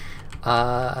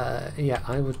 Yeah,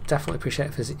 I would definitely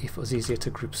appreciate if it was easier to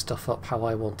group stuff up how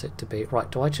I want it to be. Right,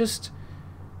 do I just...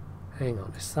 Hang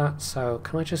on, is that... So,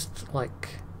 can I just, like...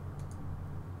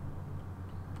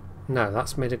 No,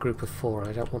 that's made a group of 4.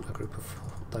 I don't want a group of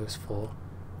those 4.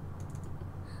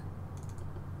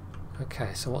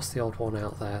 Okay, so what's the odd one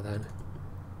out there then?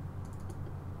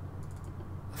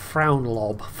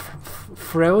 Frownlob.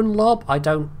 Frownlob? I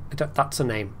don't... That's a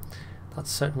name.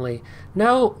 That's certainly...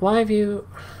 No, why have you...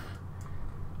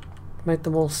 made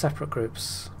them all separate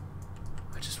groups?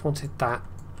 I just wanted that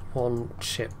one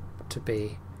ship to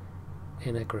be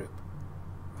in a group.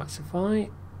 Right, so if I...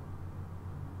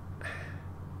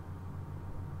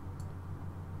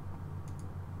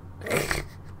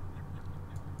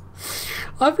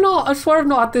 I swear I've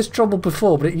not had this trouble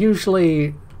before, but it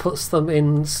usually puts them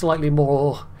in slightly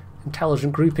more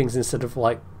intelligent groupings instead of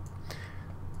like...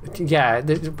 Yeah,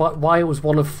 why it was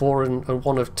 1 of 4 and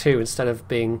 1 of 2 instead of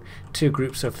being 2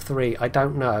 groups of 3, I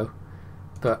don't know.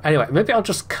 But anyway, maybe I'll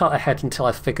just cut ahead until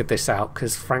I've figured this out,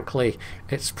 because frankly,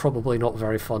 it's probably not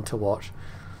very fun to watch.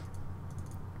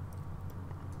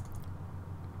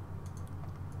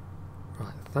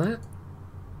 Right, that.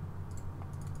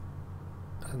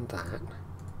 And that.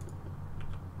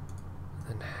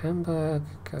 And Hamburg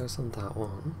goes on that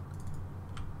one.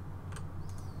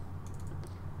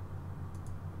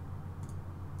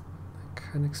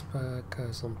 Königsberg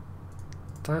goes on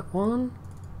that one.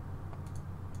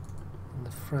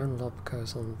 And the Frown Lob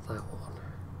goes on that one.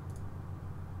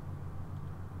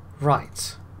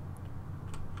 Right.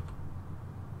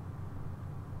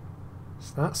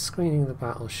 So that's screening the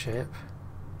battleship.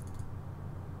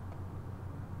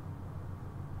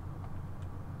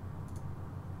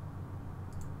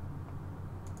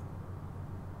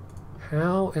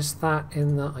 How is that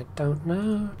in the... I don't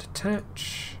know.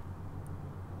 Detach.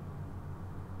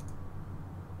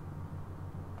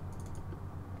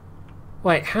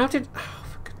 Wait, how did... Oh,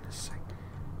 for goodness sake.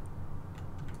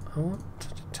 I want to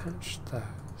detach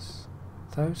those.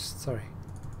 Those three.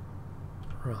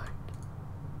 Right.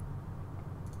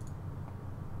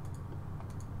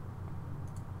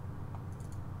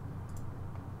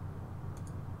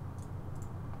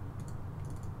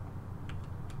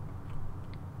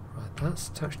 Right, that's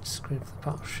attached to the screen for the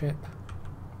battleship.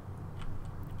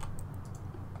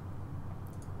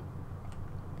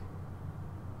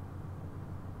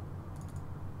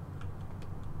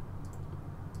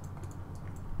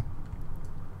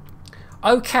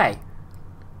 Okay.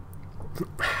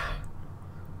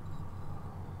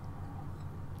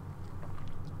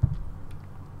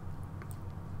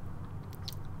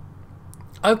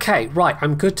 Okay, right,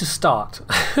 I'm good to start.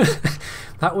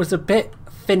 That was a bit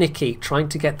finicky trying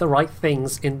to get the right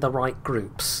things in the right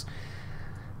groups.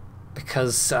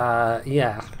 Because,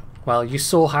 yeah, well, you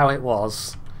saw how it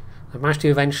was. I managed to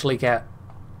eventually get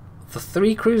the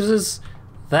 3 cruisers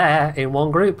there in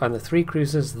one group and the 3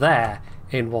 cruisers there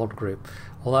in one group,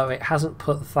 although it hasn't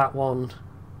put that one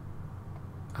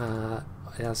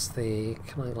as the...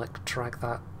 Can I like drag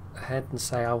that ahead and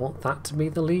say I want that to be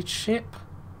the lead ship?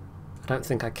 I don't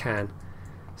think I can,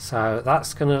 so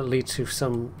that's going to lead to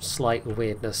some slight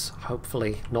weirdness,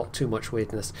 hopefully not too much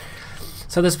weirdness.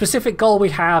 So the specific goal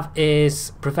we have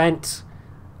is prevent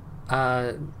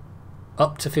up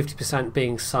to 50%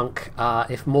 being sunk.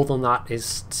 If more than that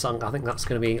is sunk, I think that's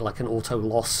going to be like an auto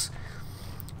loss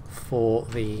for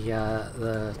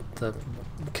the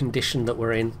condition that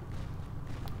we're in.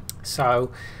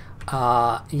 So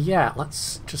yeah,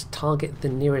 let's just target the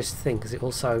nearest thing, because it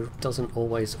also doesn't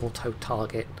always auto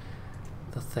target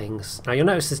the things. Now you'll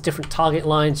notice there's different target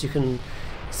lines. You can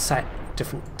set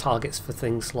different targets for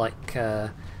things like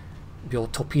your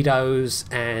torpedoes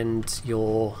and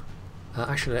your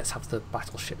actually let's have the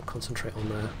battleship concentrate on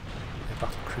the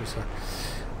battle cruiser.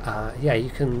 Yeah, you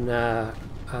can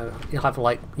you'll have,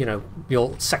 like, you know,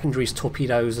 your secondaries,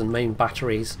 torpedoes and main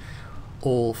batteries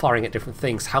all firing at different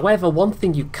things. However, one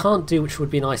thing you can't do, which would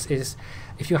be nice, is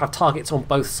if you have targets on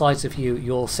both sides of you,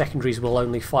 your secondaries will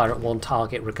only fire at one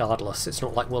target regardless. It's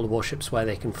not like World of Warships where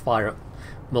they can fire at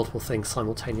multiple things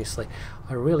simultaneously.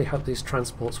 I really hope these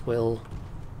transports will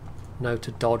know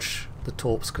to dodge the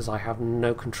torps, because I have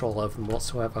no control over them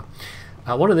whatsoever.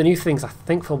 One of the new things I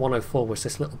think for 104 was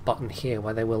this little button here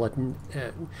where they will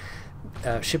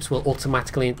ships will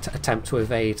automatically attempt to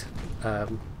evade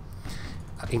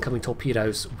incoming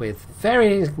torpedoes with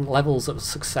varying levels of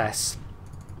success.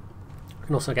 You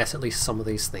can also guess at least some of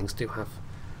these things do have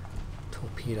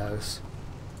torpedoes.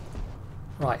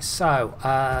 Right, so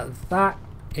that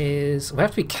is... We have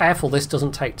to be careful this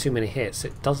doesn't take too many hits.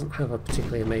 It doesn't have a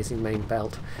particularly amazing main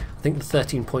belt. I think the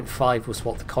 13.5 was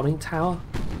what, the conning tower?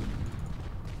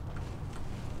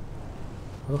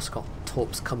 We've also got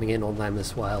torps coming in on them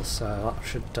as well, so that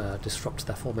should disrupt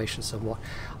their formation somewhat.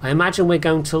 I imagine we're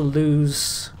going to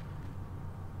lose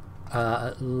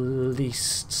at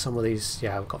least some of these.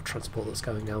 Yeah, we've got transport that's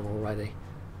going down already.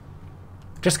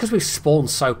 Just because we've spawned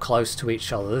so close to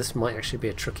each other, this might actually be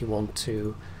a tricky one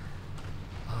to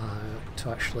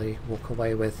actually walk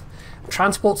away with.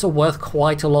 Transports are worth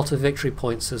quite a lot of victory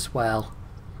points as well.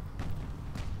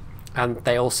 And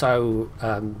they also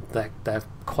they're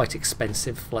quite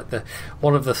expensive. Like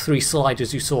one of the 3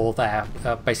 sliders you saw there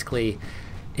basically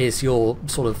is your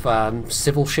sort of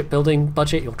civil shipbuilding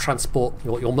budget, your transport,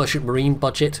 your merchant marine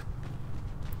budget,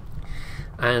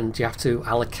 and you have to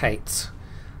allocate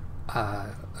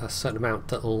a certain amount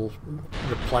that will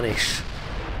replenish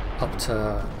up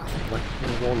to, I think, like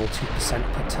 1 or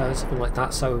 2% per turn, something like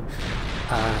that. So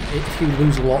if you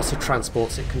lose lots of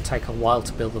transports, it can take a while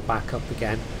to build them back up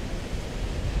again.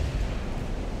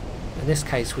 In this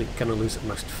case, we're going to lose at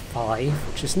most 5,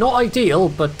 which is not ideal,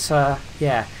 but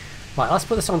yeah. Right, let's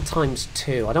put this on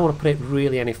 ×2. I don't want to put it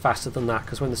really any faster than that,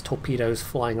 because when there's torpedoes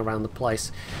flying around the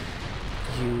place,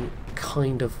 you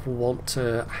kind of want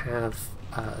to have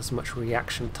as much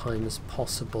reaction time as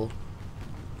possible.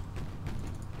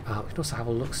 We can also have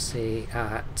a look-see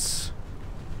at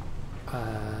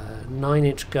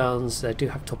 9-inch guns. They do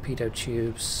have torpedo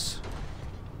tubes.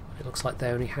 It looks like they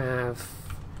only have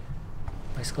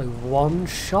Basically one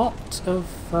shot of,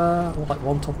 like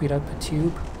one torpedo per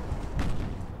tube.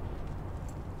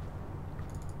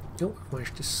 Oh, I've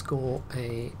managed to score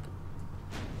a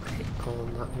hit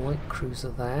on that light cruiser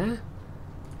there.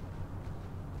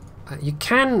 You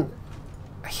can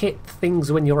hit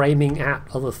things when you're aiming at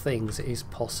other things, it is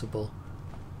possible.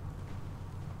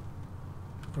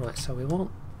 Right, so we want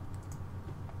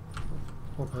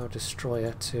our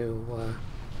destroyer to...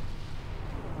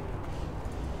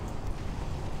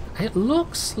 it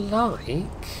looks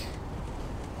like,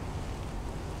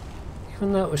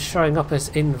 even though it was showing up as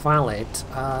invalid,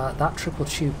 that triple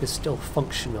tube is still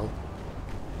functional.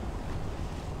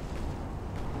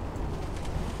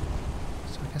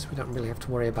 So I guess we don't really have to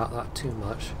worry about that too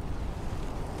much.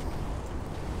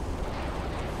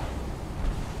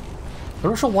 I'm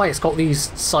not sure why it's got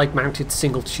these side-mounted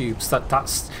single tubes.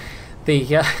 That's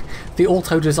the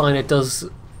auto designer does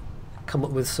come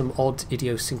up with some odd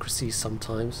idiosyncrasies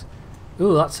sometimes.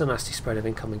 Ooh, that's a nasty spread of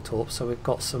incoming torp. So we've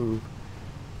got some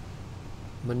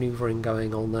manoeuvring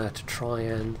going on there to try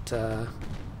and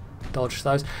dodge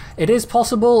those. It is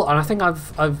possible, and I think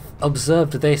I've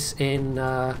observed this in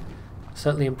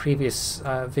certainly in previous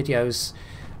videos.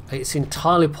 It's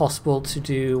entirely possible to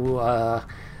do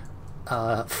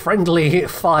friendly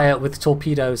fire with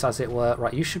torpedoes, as it were.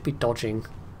 Right, you should be dodging,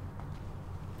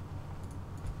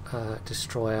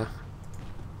 destroyer.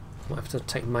 I might have to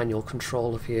take manual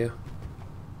control of you.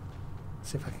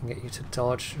 See if I can get you to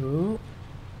dodge. Ooh.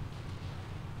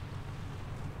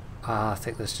 I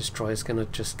think this destroyer's going to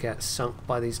just get sunk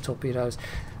by these torpedoes.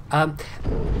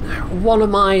 One of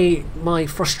my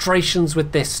frustrations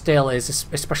with this still is,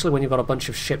 especially when you've got a bunch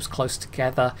of ships close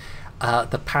together,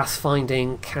 the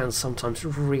pathfinding can sometimes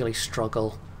really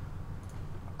struggle.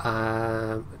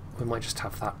 We might just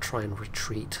have that try and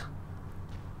retreat.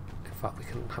 In fact, we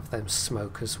can have them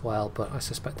smoke as well, but I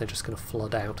suspect they're just going to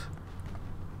flood out.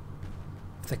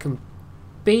 If they can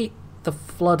beat the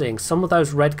flooding, some of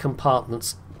those red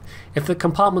compartments, if the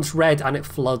compartment's red and it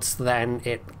floods, then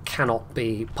it cannot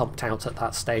be pumped out at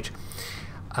that stage.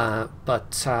 Yeah,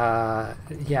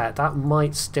 that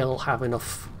might still have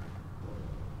enough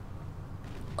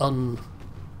like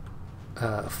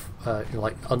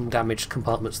undamaged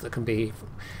compartments that can be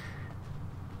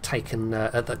taken,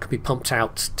 that can be pumped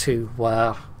out to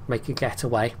make a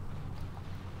getaway.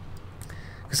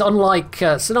 Because unlike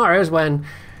scenarios when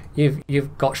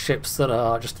you've got ships that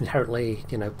are just inherently,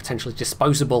 you know, potentially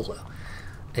disposable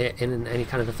in any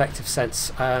kind of effective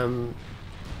sense,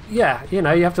 yeah, you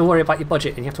know, you have to worry about your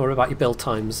budget and you have to worry about your build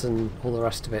times and all the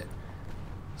rest of it.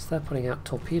 So they're putting out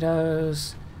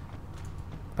torpedoes.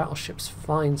 Battleship's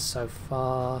fine so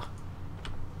far.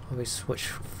 We switch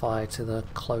fire to the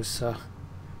closer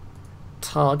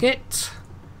target.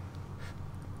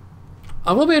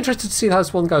 I will be interested to see how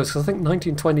this one goes, because I think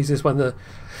 1920s is when the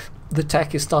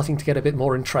tech is starting to get a bit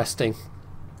more interesting,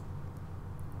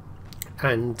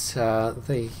 and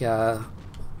the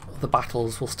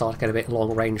battles will start to get a bit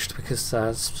long ranged, because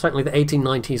certainly the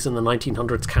 1890s and the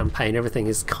 1900s campaign, everything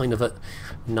is kind of at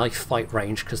knife fight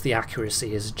range because the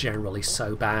accuracy is generally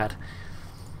so bad.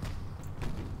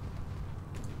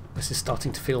 This is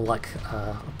starting to feel like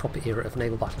a proper era of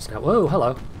naval battles now. Whoa,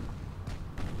 hello.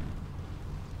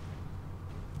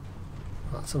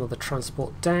 That's another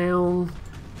transport down.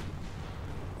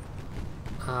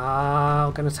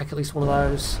 I'm going to take at least one of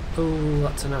those. Oh,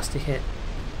 that's a nasty hit.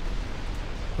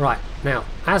 Right, now,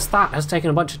 as that has taken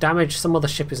a bunch of damage, some other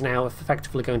ship is now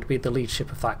effectively going to be the lead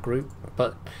ship of that group.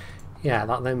 But yeah,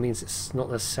 that then means it's not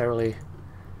necessarily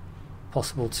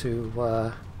possible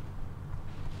to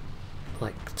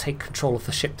like take control of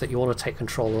the ship that you want to take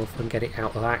control of and get it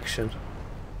out of action.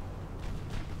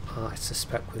 I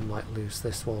suspect we might lose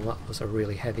this one. That was a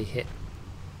really heavy hit.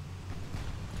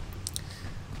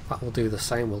 That will do the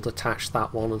same. We'll detach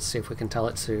that one and see if we can tell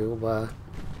it to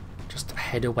just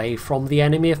head away from the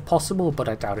enemy if possible, but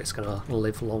I doubt it's going to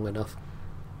live long enough.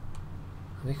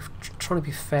 I'm trying to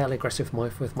be fairly aggressive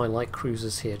with my light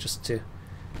cruisers here, just to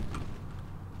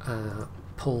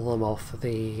pull them off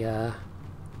the...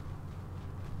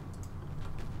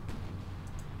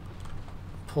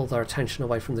 pull their attention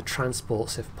away from the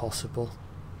transports if possible.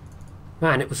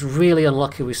 Man, it was really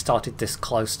unlucky we started this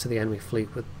close to the enemy fleet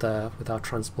with our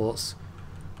transports.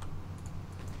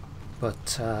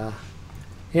 But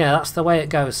yeah, that's the way it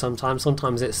goes sometimes.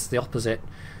 Sometimes it's the opposite,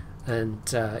 and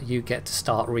you get to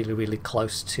start really, really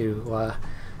close to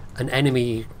an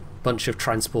enemy bunch of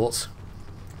transports.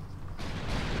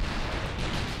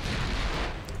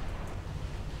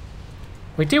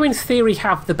 We do in theory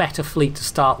have the better fleet to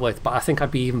start with, but I think I'd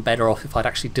be even better off if I'd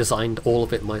actually designed all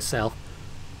of it myself.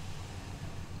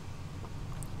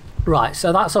 Right,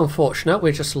 so that's unfortunate.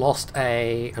 We just lost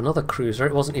another cruiser.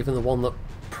 It wasn't even the one that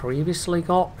previously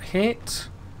got hit.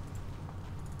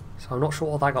 So I'm not sure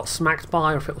what that got smacked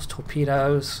by or if it was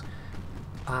torpedoes.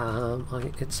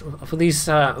 It's for these.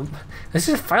 This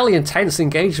is a fairly intense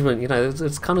engagement. You know,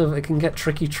 it's kind of, it can get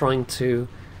tricky trying to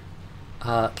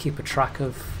keep a track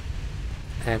of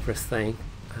everything.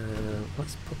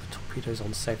 Let's put the torpedoes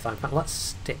on safe. In fact, let's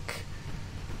stick.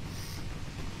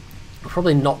 We're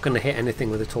probably not going to hit anything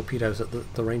with the torpedoes at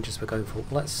the ranges we're going for.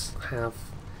 Let's have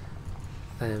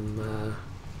them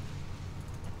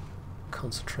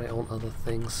concentrate on other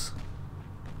things.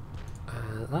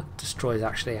 That destroyer's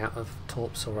actually out of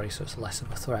torps already, so it's less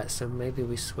of a threat. So maybe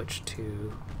we switch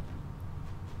to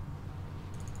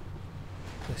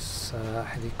this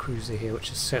heavy cruiser here,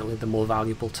 which is certainly the more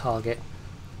valuable target.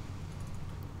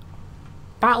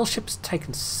 Battleship's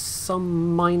taken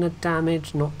some minor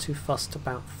damage, not too fussed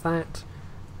about that.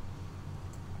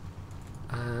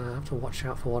 I have to watch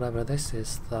out for whatever this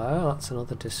is though. That's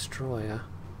another destroyer.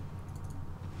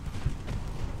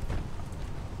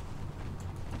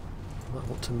 Might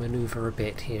want to manoeuvre a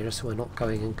bit here so we're not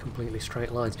going in completely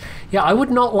straight lines. Yeah, I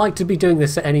would not like to be doing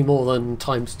this at any more than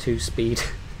 ×2 speed.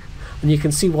 And you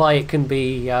can see why it can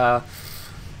be a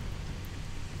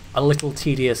little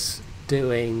tedious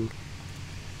doing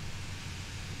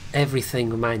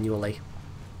everything manually.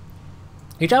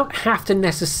 You don't have to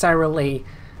necessarily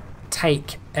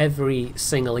take every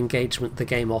single engagement the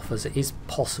game offers. It is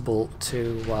possible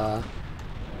to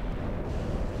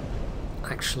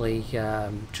actually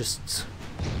just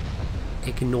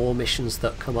ignore missions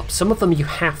that come up. Some of them you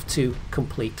have to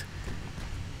complete.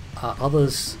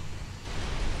 Others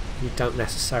you don't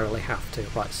necessarily have to.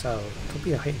 Right, so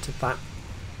torpedo hit into that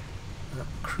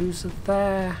cruiser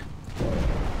there.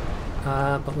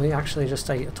 But we actually just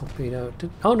ate a torpedo.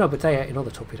 Oh no, but they ate another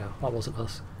torpedo. That wasn't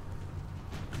us.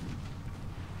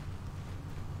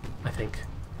 I think.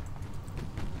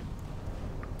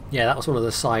 Yeah, that was one of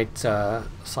the side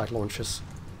launchers.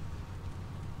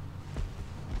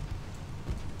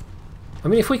 I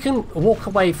mean, if we can walk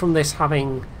away from this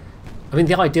having... I mean,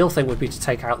 the ideal thing would be to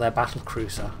take out their battle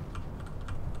cruiser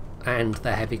and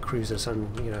their heavy cruisers,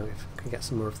 and, you know, if we can get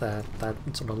some more of their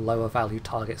sort of lower value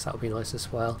targets, that would be nice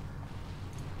as well.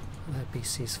 Their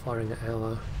BC's firing at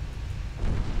our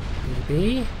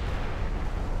BB.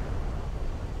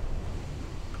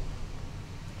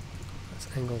 Let's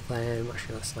angle them.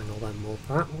 Actually, let's angle them more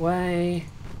that way.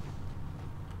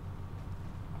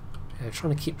 Yeah,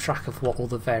 trying to keep track of what all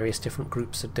the various different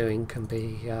groups are doing can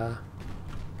be a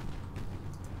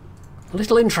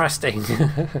little interesting.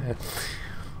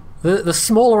 The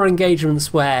smaller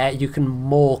engagements where you can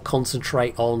more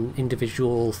concentrate on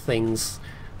individual things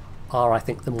are, I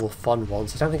think, the more fun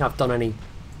ones. I don't think I've done any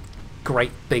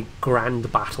great big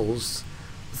grand battles.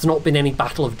 There's not been any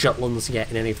Battle of Jutlands yet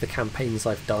in any of the campaigns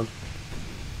I've done.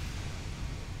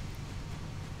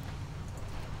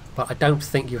 But I don't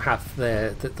think you have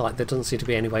like, there doesn't seem to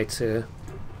be any way to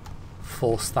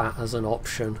force that as an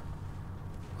option.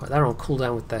 Right, they're on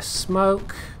cooldown with their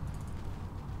smoke.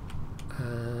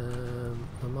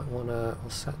 I might want to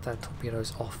set their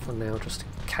torpedoes off for now, just in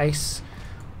case.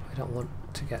 I don't want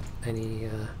to get any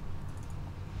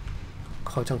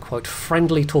quote-unquote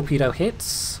friendly torpedo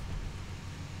hits.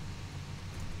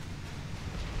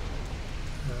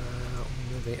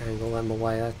 Maybe angle them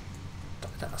away.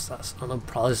 That's an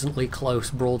unpleasantly close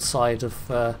broadside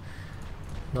of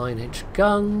 9-inch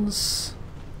guns.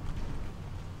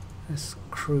 This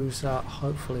cruiser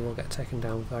hopefully will get taken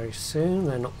down very soon.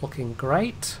 They're not looking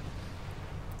great.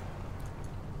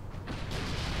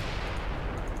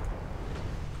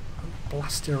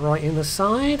 Blasted right in the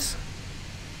side.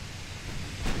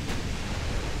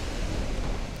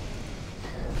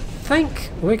 I think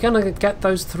we're going to get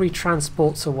those 3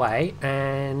 transports away,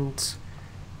 and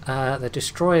the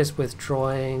destroyer's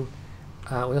withdrawing.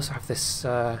 We also have this...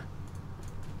 we'll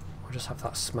just have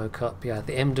that smoke up. Yeah,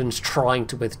 the Emden's trying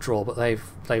to withdraw, but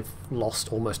they've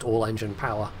lost almost all engine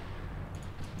power.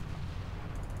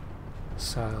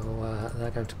 So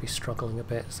they're going to be struggling a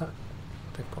bit. Is that...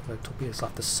 They've got no torpedoes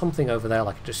left. There's something over there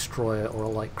like a destroyer or a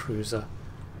light cruiser.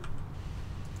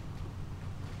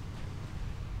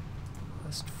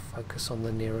 Let's focus on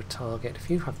the nearer target. If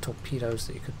you have torpedoes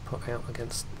that you could put out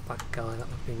against that guy, that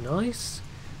would be nice.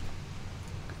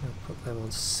 Gonna put them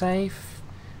on safe.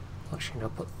 Actually, I'll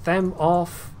put them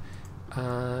off.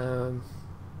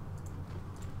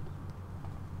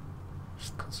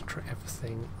 Just concentrate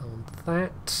everything on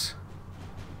that.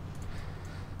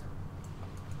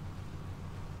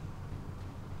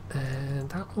 And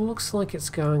that looks like it's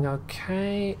going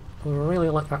okay. I really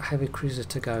like that heavy cruiser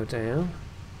to go down.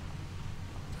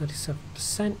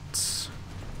 37%.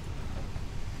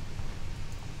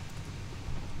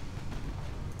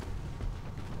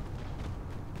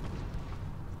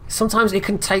 Sometimes it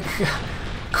can take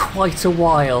quite a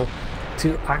while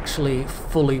to actually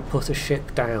fully put a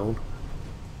ship down.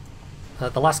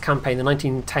 The last campaign, the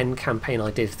 1910 campaign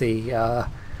I did, the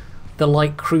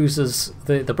light cruisers,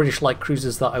 the British light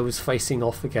cruisers that I was facing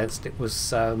off against, it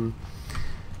was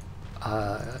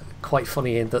quite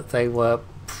funny in that they were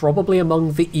probably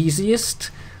among the easiest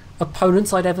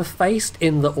opponents I'd ever faced,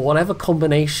 in that whatever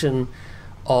combination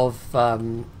of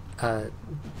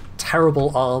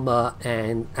terrible armor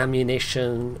and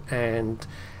ammunition and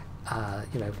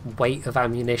you know, weight of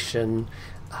ammunition,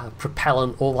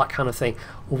 propellant, all that kind of thing,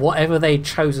 whatever they'd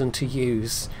chosen to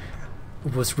use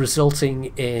was resulting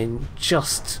in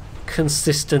just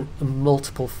consistent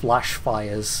multiple flash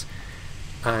fires.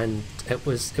 And it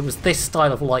was this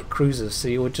style of light cruisers, so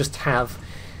you would just have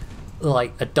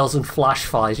like a dozen flash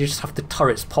fires. You just have the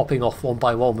turrets popping off one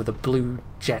by one with the blue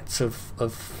jets of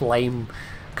flame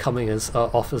coming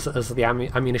off as the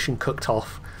ammunition cooked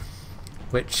off,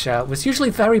 which was usually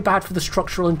very bad for the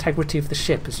structural integrity of the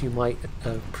ship, as you might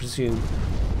presume.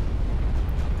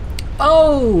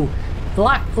 Oh,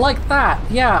 like that.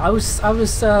 Yeah, I was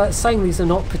saying these are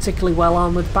not particularly well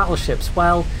armored battleships.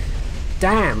 Well,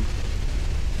 damn.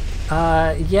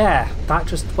 Yeah, that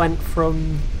just went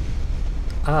from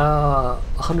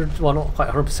 100, well, not quite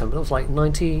 100%, but it was like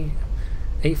 90,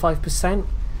 85%.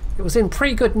 It was in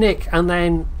pretty good nick, and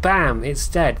then bam, it's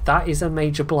dead. That is a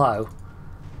major blow.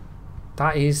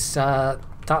 That is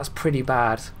that's pretty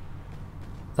bad.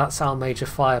 That's our major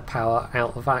firepower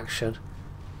out of action,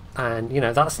 and you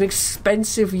know, that's an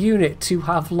expensive unit to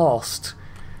have lost.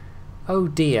 Oh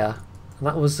dear. And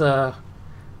that was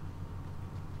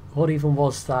what even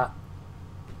was that?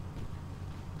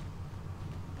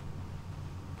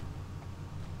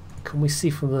 Can we see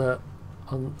from the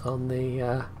on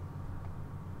the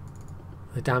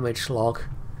damage log?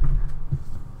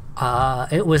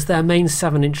 It was their main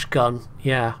 7-inch gun,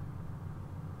 yeah,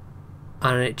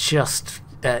 and it just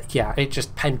yeah, it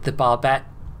just penned the barbette,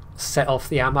 set off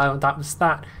the ammo, and that was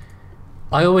that.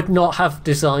 I would not have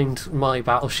designed my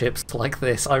battleships like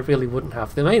this. I really wouldn't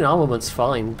have. The main armament's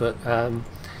fine, but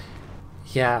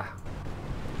yeah,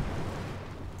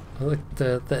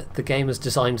 the game has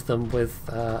designed them with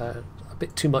a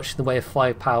bit too much in the way of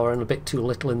firepower and a bit too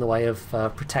little in the way of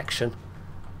protection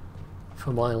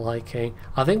for my liking.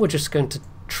 I think we're just going to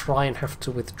try and have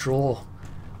to withdraw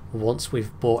once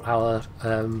we've bought our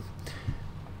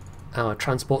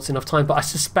transports enough time, but I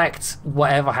suspect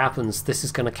whatever happens, this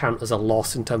is going to count as a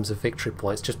loss in terms of victory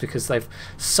points, just because they've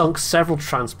sunk several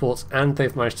transports and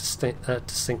they've managed to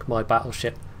sink my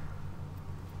battleship.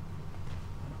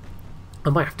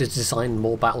 I might have to design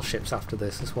more battleships after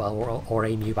this as well, or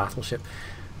a new battleship.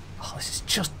 Oh, this is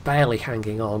just barely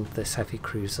hanging on, this heavy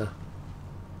cruiser.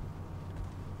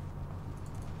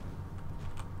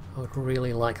 I would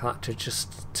really like that to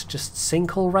just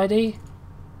sink already.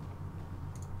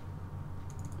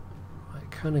 Right,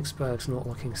 Königsberg's not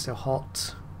looking so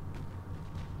hot.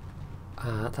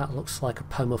 That looks like a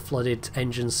perma-flooded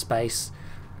engine space.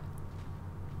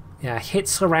 Yeah,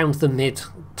 hits around the mid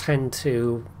tend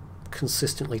to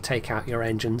consistently take out your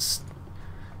engines.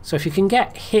 So if you can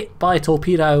get hit by a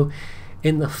torpedo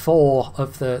in the fore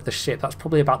of the ship, that's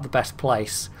probably about the best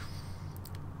place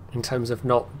in terms of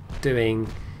not doing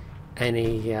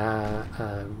any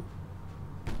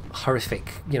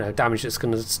horrific, you know, damage that's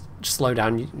going to slow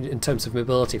down in terms of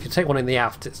mobility. If you take one in the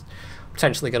aft, it's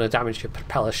potentially going to damage your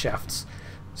propeller shafts.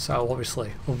 So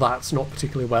obviously, well, that's not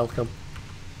particularly welcome.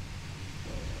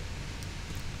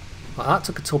 Well, that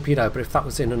took a torpedo, but if that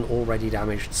was in an already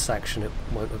damaged section, it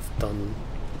won't have done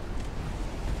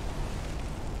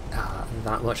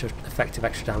that much effective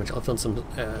extra damage. I've done some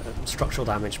structural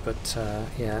damage, but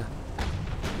yeah.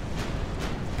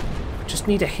 Just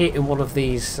need a hit in one of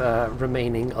these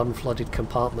remaining unflooded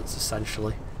compartments,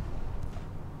 essentially.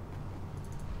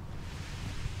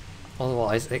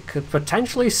 Otherwise, it could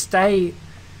potentially stay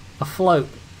afloat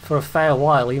for a fair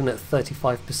while, even at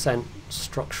 35%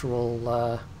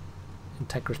 structural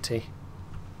integrity.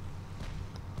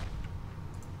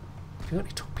 If you've got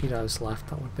any torpedoes left,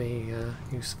 that would be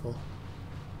useful.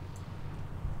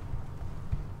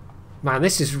 Man,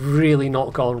 this has really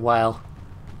not gone well.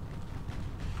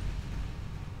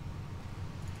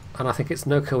 And I think it's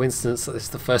no coincidence that this is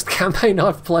the first campaign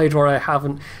I've played where I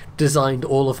haven't designed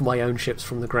all of my own ships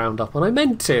from the ground up. And I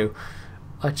meant to.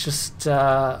 I just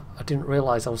I didn't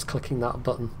realise I was clicking that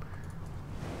button.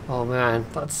 Oh man,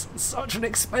 that's such an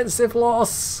expensive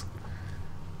loss.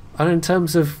 And in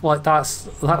terms of like that's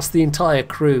the entire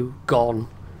crew gone.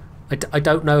 I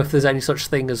don't know if there's any such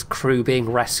thing as crew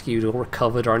being rescued or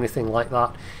recovered or anything like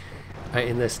that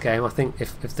in this game. I think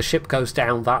if the ship goes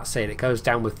down, that's it. It goes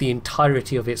down with the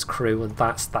entirety of its crew, and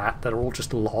that's that. They're all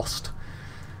just lost.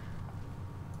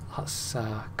 That's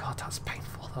God, that's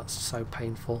painful. That's so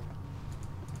painful.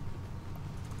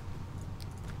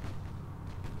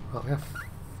 Well, we have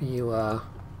fewer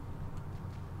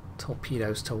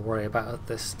torpedoes to worry about at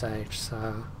this stage,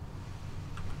 so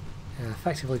yeah,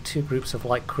 effectively 2 groups of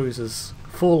light cruisers.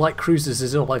 4 light cruisers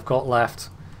is all I've got left.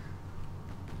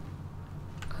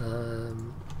 How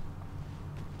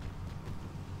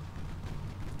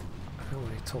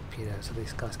many torpedoes have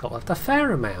these guys got left? A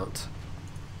fair amount.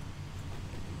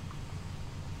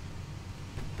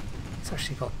 It's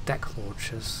actually got deck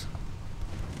launchers.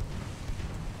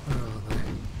 Where are they?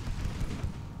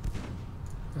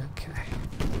 Okay.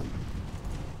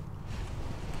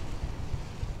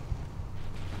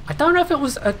 I don't know if it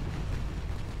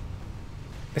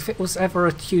was ever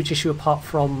a huge issue apart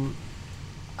from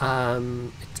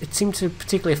it seemed to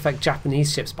particularly affect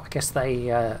Japanese ships, but I guess they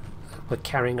were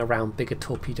carrying around bigger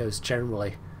torpedoes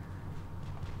generally.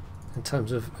 In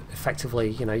terms of effectively,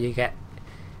 you know, you get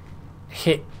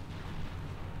hit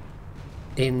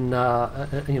in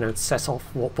you know, set off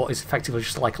what is effectively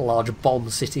just like a large bomb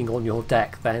sitting on your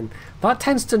deck, then that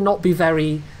tends to not be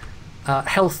very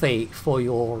healthy for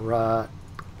your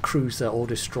cruiser or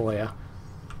destroyer.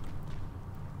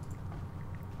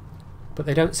 But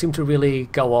they don't seem to really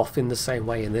go off in the same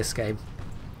way in this game.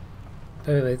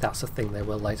 Maybe that's a thing they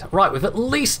will later. Right, we've at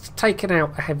least taken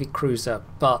out a heavy cruiser,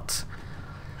 but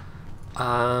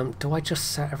do I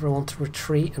just set everyone to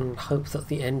retreat and hope that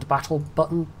the end battle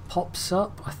button pops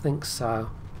up? I think so.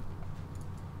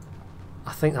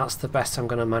 I think that's the best I'm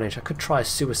going to manage. I could try a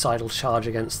suicidal charge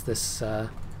against this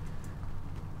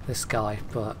this guy,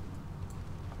 but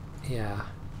yeah.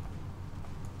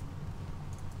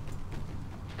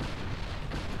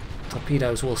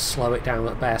 Torpedoes will slow it down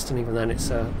at best, and even then it's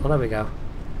a... oh, there we go.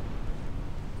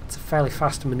 It's a fairly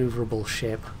fast manoeuvrable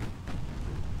ship.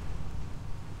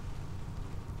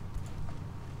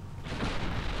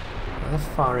 They're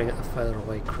firing at the further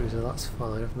away cruiser, that's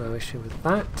fine, I've no issue with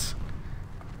that.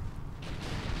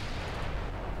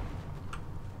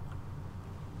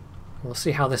 We'll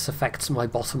see how this affects my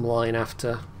bottom line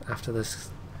after this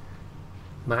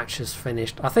match is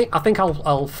finished. I think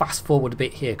I'll fast forward a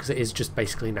bit here because it is just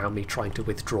basically now me trying to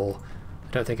withdraw.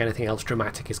 I don't think anything else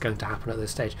dramatic is going to happen at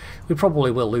this stage. We probably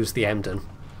will lose the Emden.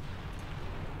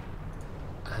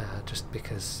 Just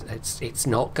because it's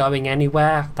not going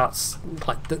anywhere. That's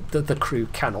like the crew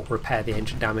cannot repair the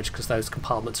engine damage because those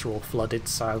compartments are all flooded,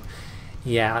 so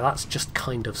yeah, that's just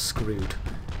kind of screwed.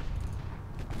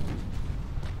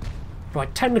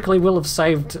 Right, technically we'll have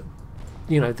saved,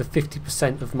 you know, the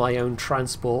 50% of my own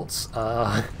transports.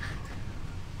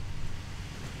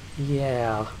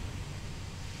 Yeah.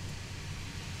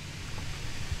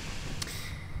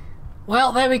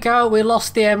 Well, there we go. We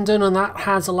lost the Emden, and that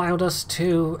has allowed us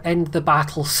to end the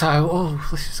battle. So, oh,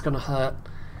 this is going to hurt.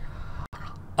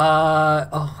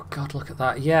 Oh God, look at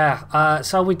that. Yeah.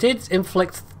 So we did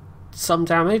inflict some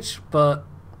damage, but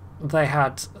they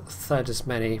had a third as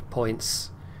many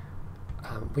points.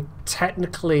 We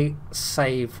technically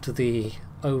saved the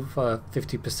over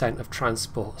 50% of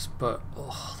transports, but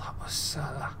oh, that was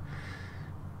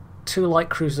 2 light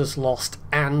cruisers lost,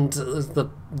 and the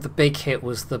big hit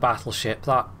was the battleship.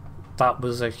 That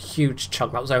was a huge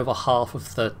chunk. That was over half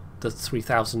of the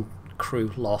 3,000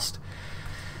 crew lost.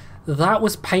 That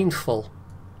was painful.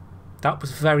 That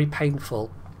was very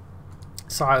painful.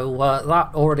 So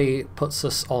that already puts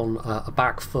us on a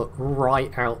back foot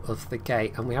right out of the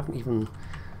gate, and we haven't even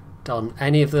done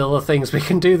any of the other things we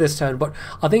can do this turn. But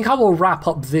I think I will wrap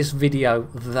up this video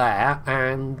there,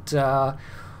 and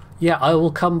yeah, I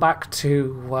will come back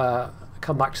to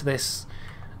this.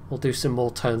 We'll do some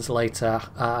more turns later.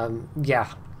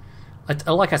 Yeah.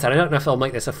 Like I said, I don't know if I'll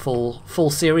make this a full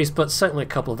series, but certainly a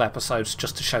couple of episodes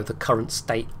just to show the current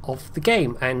state of the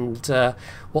game and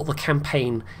what the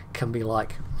campaign can be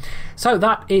like. So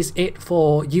that is it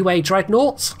for UA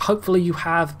Dreadnoughts. Hopefully you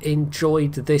have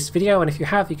enjoyed this video, and if you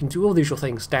have, you can do all the usual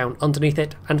things down underneath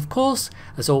it. And of course,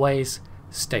 as always,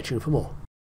 stay tuned for more.